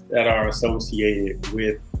barriers that are associated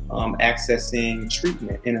with accessing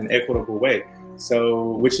treatment in an equitable way.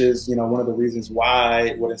 So, which is, you know, one of the reasons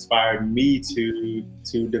why what inspired me to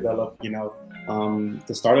develop, you know,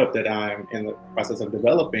 the startup that I'm in the process of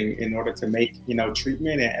developing in order to make, you know,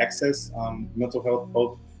 treatment and access mental health,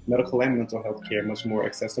 both medical and mental health care, much more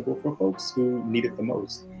accessible for folks who need it the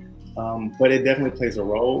most. But it definitely plays a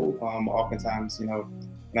role. Oftentimes, you know,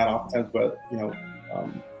 not oftentimes, but, you know,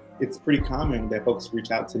 it's pretty common that folks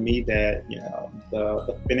reach out to me that, you know,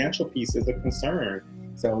 the financial piece is a concern.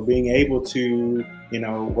 So being able to, you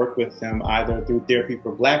know, work with them either through therapy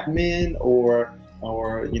for Black men or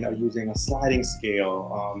you know, using a sliding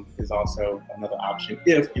scale is also another option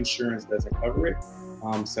if insurance doesn't cover it.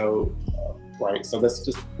 Right, so that's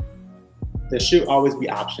just, there should always be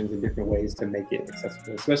options and different ways to make it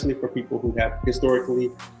accessible, especially for people who have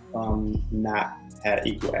historically not had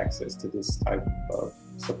equal access to this type of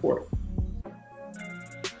support.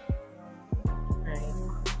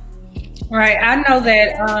 Right. I know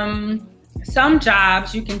that some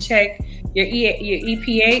jobs you can check your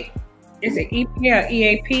EPA. Is it EPA or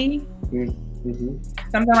EAP? Mm-hmm.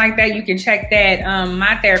 Something like that. You can check that.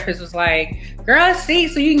 My therapist was like, "Girl, see,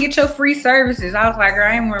 so you can get your free services." I was like, "Girl,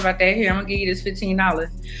 I ain't worried about that. Here, I'm gonna give you this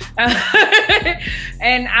 $15."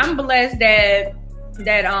 And I'm blessed that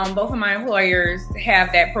both of my employers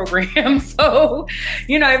have that program. So,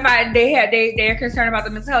 you know, if they're concerned about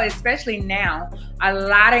the mental health, especially now, a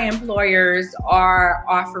lot of employers are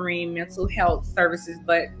offering mental health services.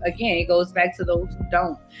 But again, it goes back to those who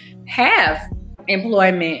don't have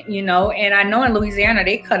employment, you know. And I know in Louisiana,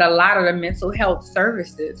 they cut a lot of the mental health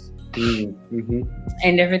services and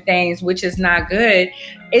different things, which is not good.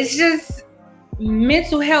 It's just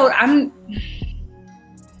mental health. I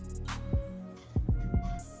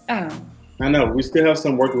know we still have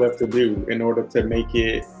some work left to do in order to make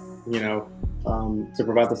it, you know, to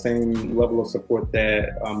provide the same level of support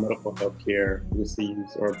that medical health care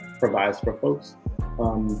receives or provides for folks.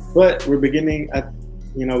 But we're beginning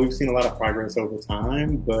you know, we've seen a lot of progress over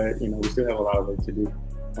time, but, you know, we still have a lot of work to do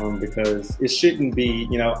because it shouldn't be,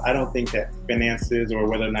 you know, I don't think that finances or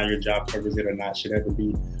whether or not your job covers it or not should ever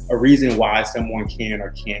be a reason why someone can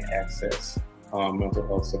or can't access mental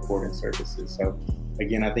health support and services. So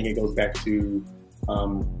again, I think it goes back to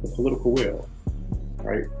the political will,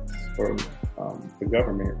 right, for the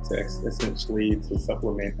government to essentially to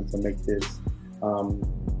supplement and to make this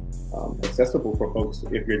accessible for folks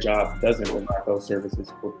if your job doesn't provide those services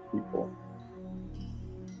for people.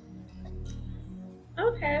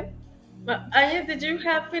 Okay. Anya, did you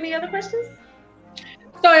have any other questions?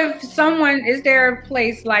 So if someone, is there a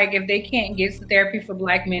place like if they can't get therapy for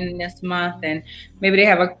Black men this month and maybe they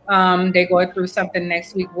have they go through something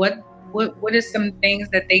next week, what is some things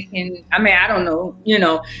that they can, I mean, I don't know, you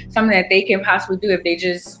know, something that they can possibly do if they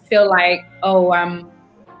just feel like, oh,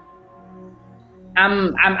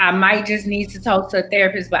 I might just need to talk to a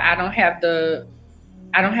therapist, but I don't have the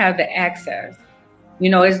access. You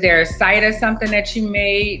know, is there a site or something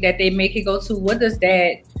that they make it go to? What does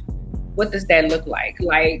that look like?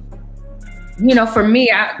 Like, you know, for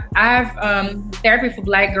me, I've therapy for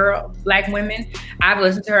Black women. I've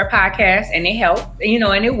listened to her podcast and it helped, you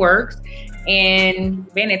know, and it works.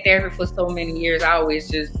 And being in therapy for so many years, I always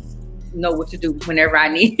just know what to do whenever I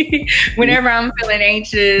need, whenever I'm feeling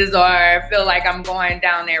anxious or feel like I'm going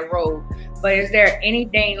down that road. But is there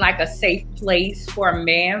anything like a safe place for a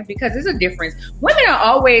man? Because there's a difference. Women are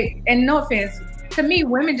always, and no offense, to me,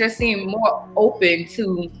 women just seem more open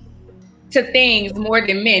to things more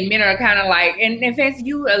than men. Men are kind of like, and in fact,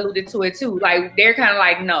 you alluded to it too. Like they're kind of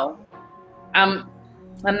like, no, I'm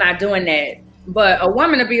not doing that. But a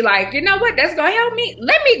woman will be like, you know what? That's gonna help me.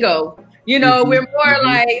 Let me go. You know, we're more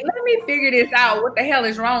like, let me figure this out. What the hell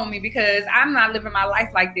is wrong with me? Because I'm not living my life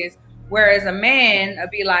like this. Whereas a man will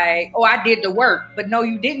be like, oh, I did the work. But no,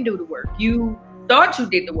 you didn't do the work. You thought you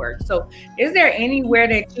did the work. So is there anywhere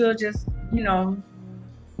that you'll just, you know?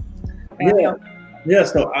 Yeah,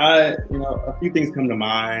 so you know, a few things come to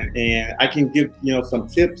mind, and I can give, you know, some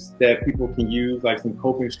tips that people can use, like some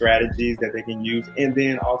coping strategies that they can use. And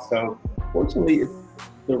then also, fortunately,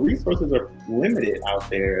 the resources are limited out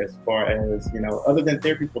there as far as, you know, other than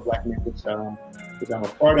therapy for Black men, which I'm a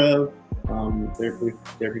part of,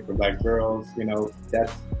 therapy for Black girls, you know,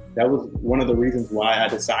 that was one of the reasons why I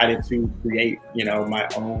decided to create, you know, my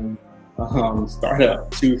own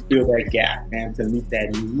startup to fill that gap and to meet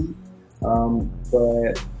that need.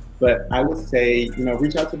 But I would say, you know,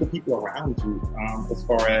 reach out to the people around you as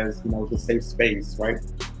far as, you know, the safe space, right?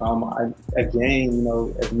 Again, you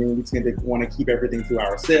know, as men, we tend to want to keep everything to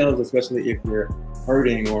ourselves, especially if you're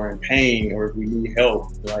hurting or in pain or if we need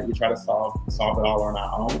help. Like we try to solve it all on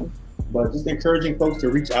our own. But just encouraging folks to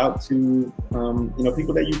reach out to, you know,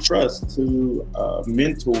 people that you trust, to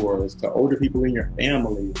mentors, to older people in your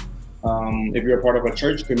family. If you're a part of a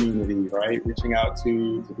church community, right, reaching out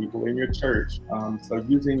to people in your church. So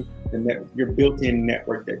using your built-in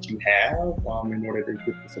network that you have in order to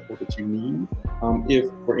get the support that you need.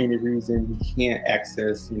 If for any reason you can't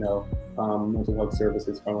access, you know, mental health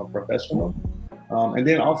services from a professional. And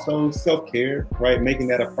then also self-care, right, making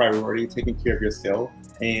that a priority, taking care of yourself,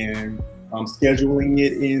 and scheduling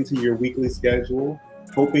it into your weekly schedule.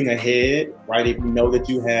 Hoping ahead, right? If you know that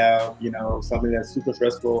you have, you know, something that's super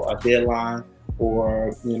stressful, a deadline,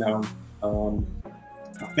 or, you know,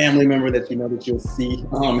 a family member that you know that you'll see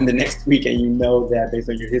in the next week, and you know that based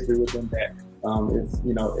on your history with them that it's,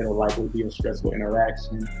 you know, it'll likely be a stressful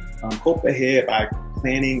interaction. Hope ahead by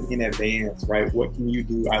planning in advance, right? What can you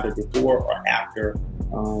do either before or after,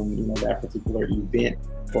 you know, that particular event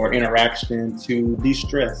or interaction to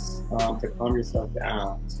de-stress, to calm yourself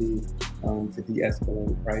down, to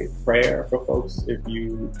de-escalate, right? Prayer for folks if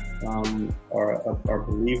you are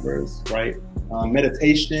believers, right?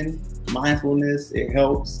 Meditation, mindfulness, it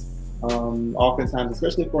helps. Oftentimes,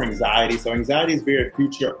 especially for anxiety. So anxiety is very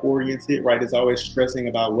future oriented, right? It's always stressing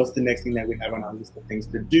about what's the next thing that we have on our list of things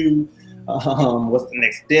to do. What's the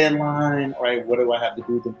next deadline, right? What do I have to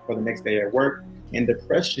do for the next day at work? And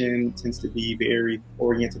depression tends to be very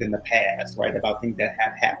oriented in the past, right? About things that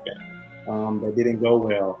have happened that didn't go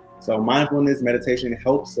well. So mindfulness, meditation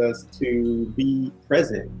helps us to be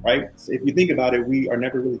present, right? So if you think about it, we are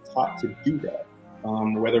never really taught to do that,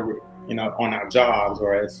 whether we're, you know, on our jobs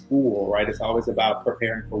or at school, right? It's always about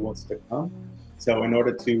preparing for what's to come. So in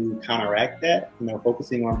order to counteract that, you know,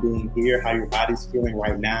 focusing on being here, how your body's feeling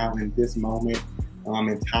right now in this moment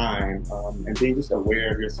in time, and being just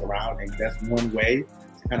aware of your surroundings. That's one way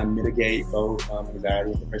to kind of mitigate both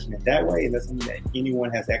anxiety and depression in that way. And that's something that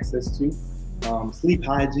anyone has access to. Sleep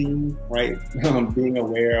hygiene, right? Being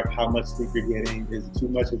aware of how much sleep you're getting. Is it too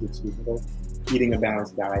much? Is it too little? Eating a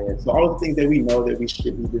balanced diet. So all of the things that we know that we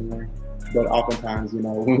should be doing, but oftentimes, you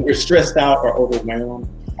know, when we're stressed out or overwhelmed,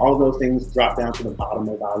 all of those things drop down to the bottom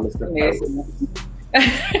of our list of priorities.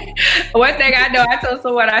 One thing I know, I told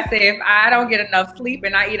someone, I said, if I don't get enough sleep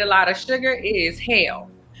and I eat a lot of sugar, it is hell.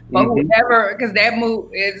 But whoever, because that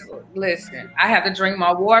mood is, listen, I have to drink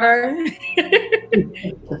my water.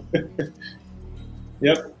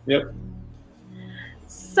 Yep.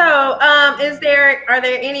 So, are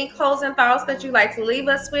there any closing thoughts that you'd like to leave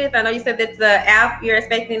us with? I know you said that the app, you're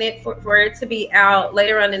expecting it for it to be out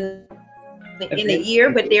later on in the year,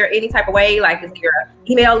 but there any type of way, like is there an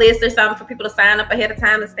email list or something for people to sign up ahead of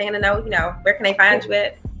time and stay in the know, you know, where can they find you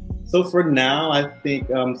at? So for now, I think,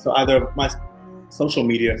 so either my social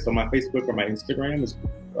media, so my Facebook or my Instagram is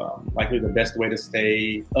likely the best way to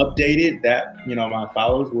stay updated. That, you know, my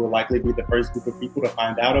followers will likely be the first group of people to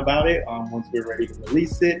find out about it once we're ready to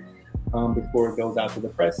release it, before it goes out to the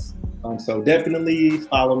press. So definitely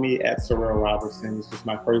follow me at Sorrell Robertson. It's just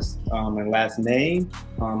my first and last name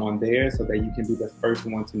on there, so that you can be the first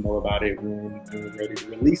one to know about it when we're ready to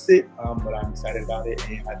release it. But I'm excited about it,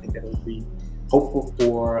 and I think that it'll be hopeful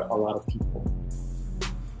for a lot of people.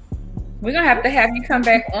 We're gonna have you come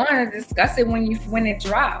back on and discuss it when it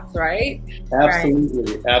drops, right?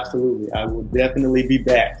 Absolutely, right. Absolutely. I will definitely be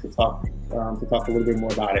back to talk a little bit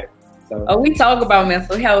more about it. So. Oh, we talk about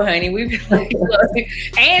mental health, honey. We've been like,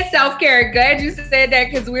 and self-care. Glad you said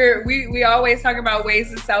that, because we always talk about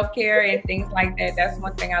ways of self-care and things like that. That's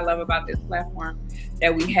one thing I love about this platform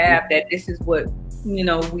that we have. That this is what, you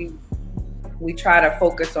know, we try to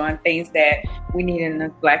focus on things that we need in the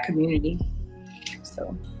Black community.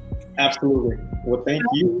 So. Absolutely. Well, thank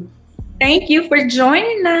you. Thank you for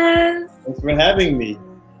joining us. Thanks for having me.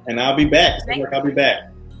 And I'll be back. Seems like I'll be back.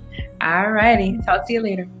 All righty. Talk to you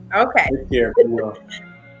later. Okay. Take care.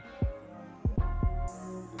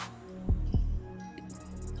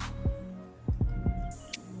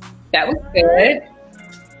 That was good.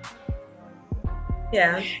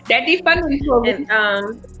 Yeah. That defunding program.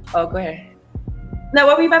 Oh, go ahead. No,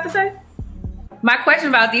 what were you about to say? My question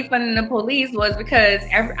about defunding the police was because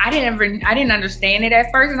I didn't understand it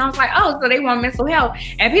at first, and I was like, oh, so they want mental health,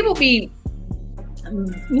 and people be,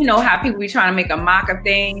 you know how people be trying to make a mock of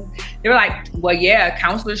things. They were like, well, yeah,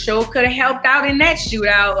 Counselor Show could have helped out in that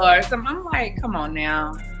shootout or something. I'm like, come on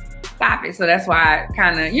now, stop it. So that's why I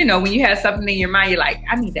kind of, you know, when you have something in your mind, you're like,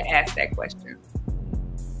 I need to ask that question.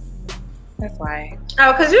 That's why.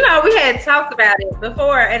 Oh, because, you know, we had talked about it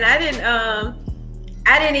before, and I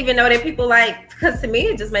didn't even know that people because to me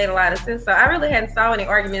it just made a lot of sense. So I really hadn't saw any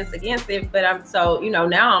arguments against it, but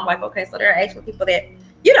now I'm like, okay, so there are actual people that,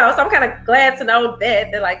 you know, so I'm kind of glad to know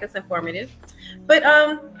that they're like, it's informative. But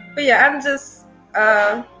But yeah, I'm just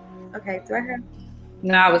okay. Do I have?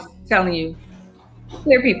 No, I was telling you,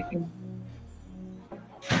 clear people.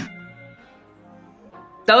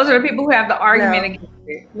 Those are the people who have the argument against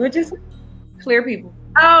it. Would you say? Clear people.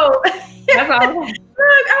 Oh, that's all. Look,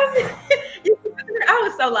 I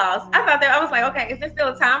was so lost. I thought that I was like, okay, is there still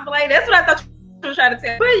a time delay? That's what I thought you were trying to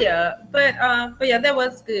tell. But yeah, that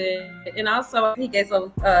was good. And also, he gave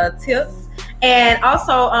some tips. And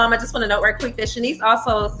also, I just want to note right quick that Shanice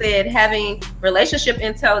also said having relationship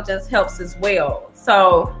intelligence helps as well.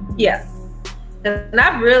 So yeah, and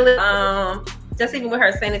I've really just even with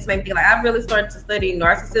her saying it, to make me like I've really started to study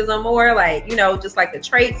narcissism more, like, you know, just like the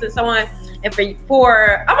traits and so on. And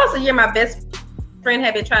for almost a year, my best friend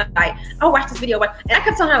had been trying to like, oh, watch this video, and I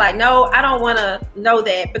kept telling her like, no, I don't want to know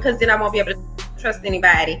that, because then I won't be able to trust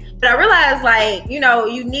anybody. But I realized, like, you know,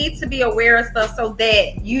 you need to be aware of stuff so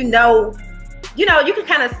that you know, you can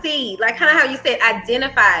kind of see, like, kind of how you said,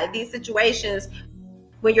 identify these situations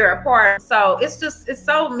when you're apart. So it's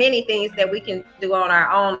so many things that we can do on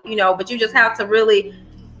our own, you know, but you just have to really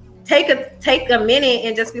take a minute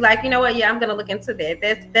and just be like, you know what, yeah, I'm gonna look into that.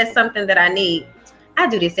 That's something that I need. I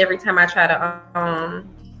do this every time I try to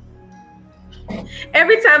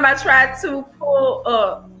pull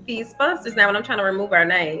up these sponsors now when I'm trying to remove our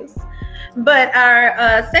names. But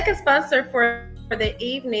our second sponsor for the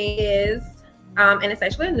evening is and it's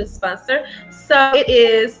actually a new sponsor. So it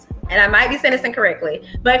is, and I might be saying this incorrectly,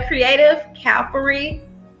 but Creative Cavalry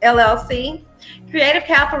LLC. Creative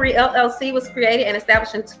Cavalry LLC was created and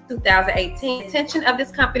established in 2018. The intention of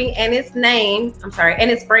this company and its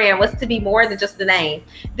brand was to be more than just the name.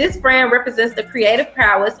 This brand represents the creative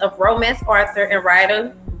prowess of romance author and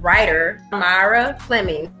writer Myra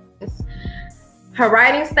Fleming, her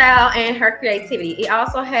writing style and her creativity. It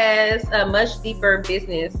also has a much deeper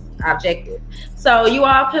business objective. So you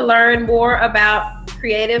all can learn more about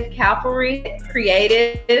Creative Cavalry,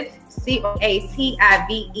 Creative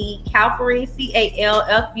CATIVE Cavalry CALFURAY,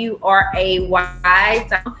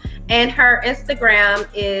 and her Instagram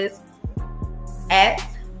is at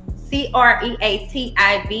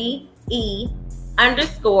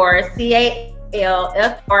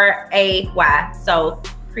CREATIVE_CALFRAY. So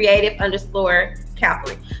Creative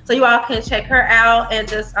Cavalry. So you all can check her out, and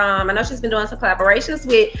just I know she's been doing some collaborations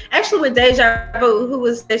with Deja Vu, who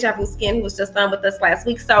was Deja Vu Skin, who was just on with us last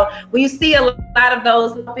week. So when you see a lot of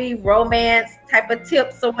those romance type of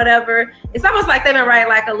tips or whatever, it's almost like they've been writing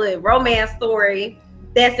like a little romance story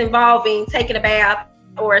that's involving taking a bath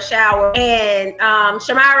or a shower, and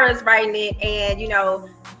Shamira is writing it, and you know,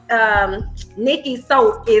 Nikki's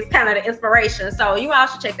soap is kind of the inspiration. So you all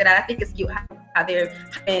should check that out. I think it's cute how they're,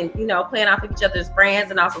 and you know, playing off of each other's brands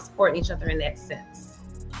and also supporting each other in that sense.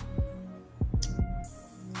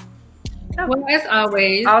 Well, as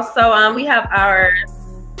always, also we have our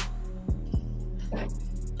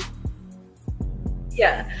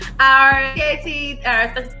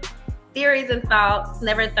theories and thoughts,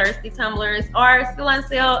 never thirsty tumblers are still on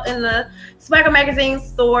sale in the Swagger Magazine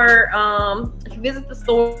store. If you visit the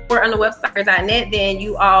store on the website.net, then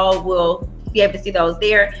you all will be able to see those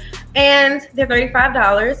there, and they're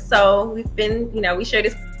 $35. So we've been, you know, we share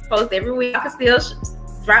this post every week. You can still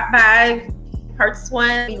drop by, purchase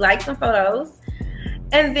one. We like some photos.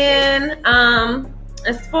 And then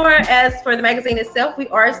as far as for the magazine itself, we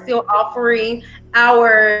are still offering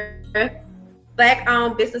our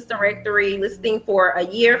Black-owned business directory listing for a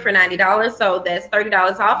year for $90. So that's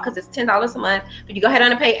 $30 off, because it's $10 a month. But you go ahead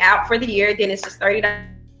and pay out for the year, then it's just $30,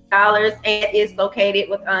 and it's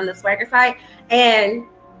located on the Swagger site. And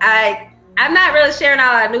I'm not really sharing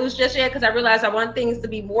all our news just yet, because I realize I want things to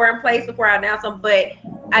be more in place before I announce them. But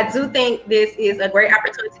I do think this is a great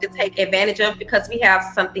opportunity to take advantage of, because we have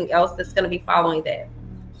something else that's going to be following that.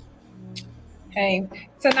 Okay,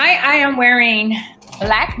 tonight I am wearing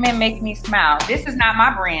Black Men Make Me Smile. This is not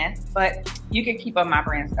my brand, but you can keep up my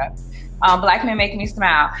brand stuff. Black Men Make Me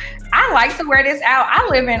Smile. I like to wear this out. I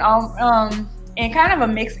live in kind of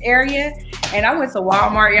a mixed area, and I went to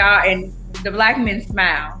Walmart, y'all, and the Black men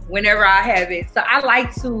smile whenever I have it. So I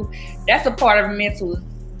like to, that's a part of mental.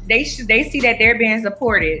 They see that they're being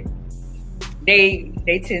supported. They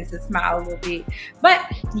tend to smile a little bit. But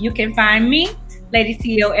you can find me, Lady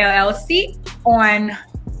CEO LLC, on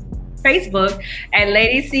Facebook, at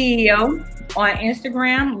Lady CEO, on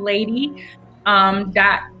Instagram,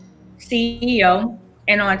 lady.ceo,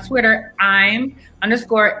 and on Twitter, I'm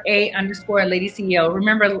 _A_Lady CEO.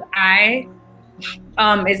 Remember, I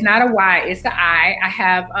it's not a Y, it's the I. I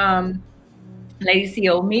have Lady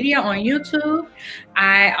CEO Media on YouTube.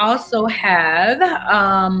 I also have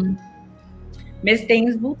Miss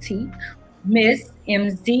Things Boutique, Miss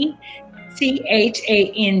MZ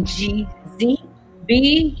BOUTIQUE.com.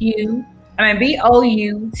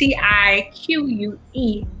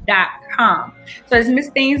 So it's Miss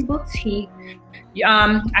Things Boutique.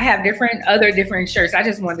 I have other different shirts. I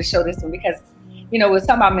just wanted to show this one because, you know, we're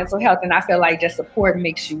talking about mental health, and I feel like just support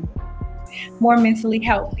makes you more mentally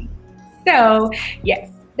healthy. So yes,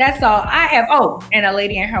 that's all I have. Oh, and A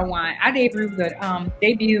Lady in Her Wine. I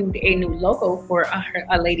debuted a new logo for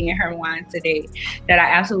A Lady in Her Wine today that I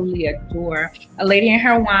absolutely adore. A Lady in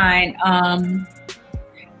Her Wine.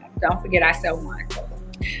 Don't forget I sell wine. So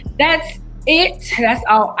that's it. That's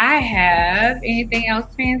all I have. Anything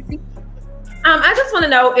else fancy? I just want to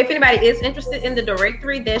know if anybody is interested in the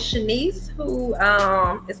directory. There's Shanice, who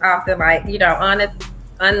is often, like, you know,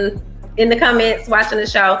 in the comments watching the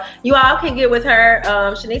show. You all can get with her.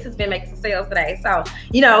 Shanice has been making some sales today, so,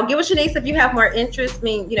 you know, get with Shanice if you have more interest. I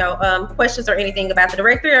mean, you know, questions or anything about the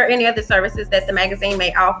directory or any other services that the magazine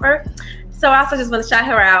may offer. So I also just want to shout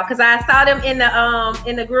her out because I saw them in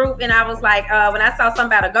the group, and I was like, when I saw something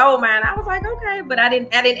about a gold mine, I was like, okay, but I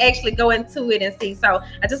didn't actually go into it and see. So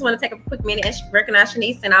I just want to take a quick minute and recognize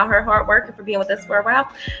Shanice and all her hard work and for being with us for a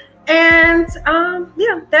while. And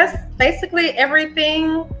yeah, that's basically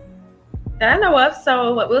everything that I know of.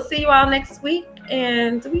 So we'll see you all next week.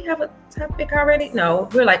 And do we have a topic already? No,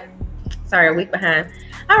 we're like, sorry, a week behind.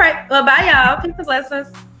 All right, well, bye y'all. Peace and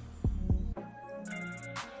blessings.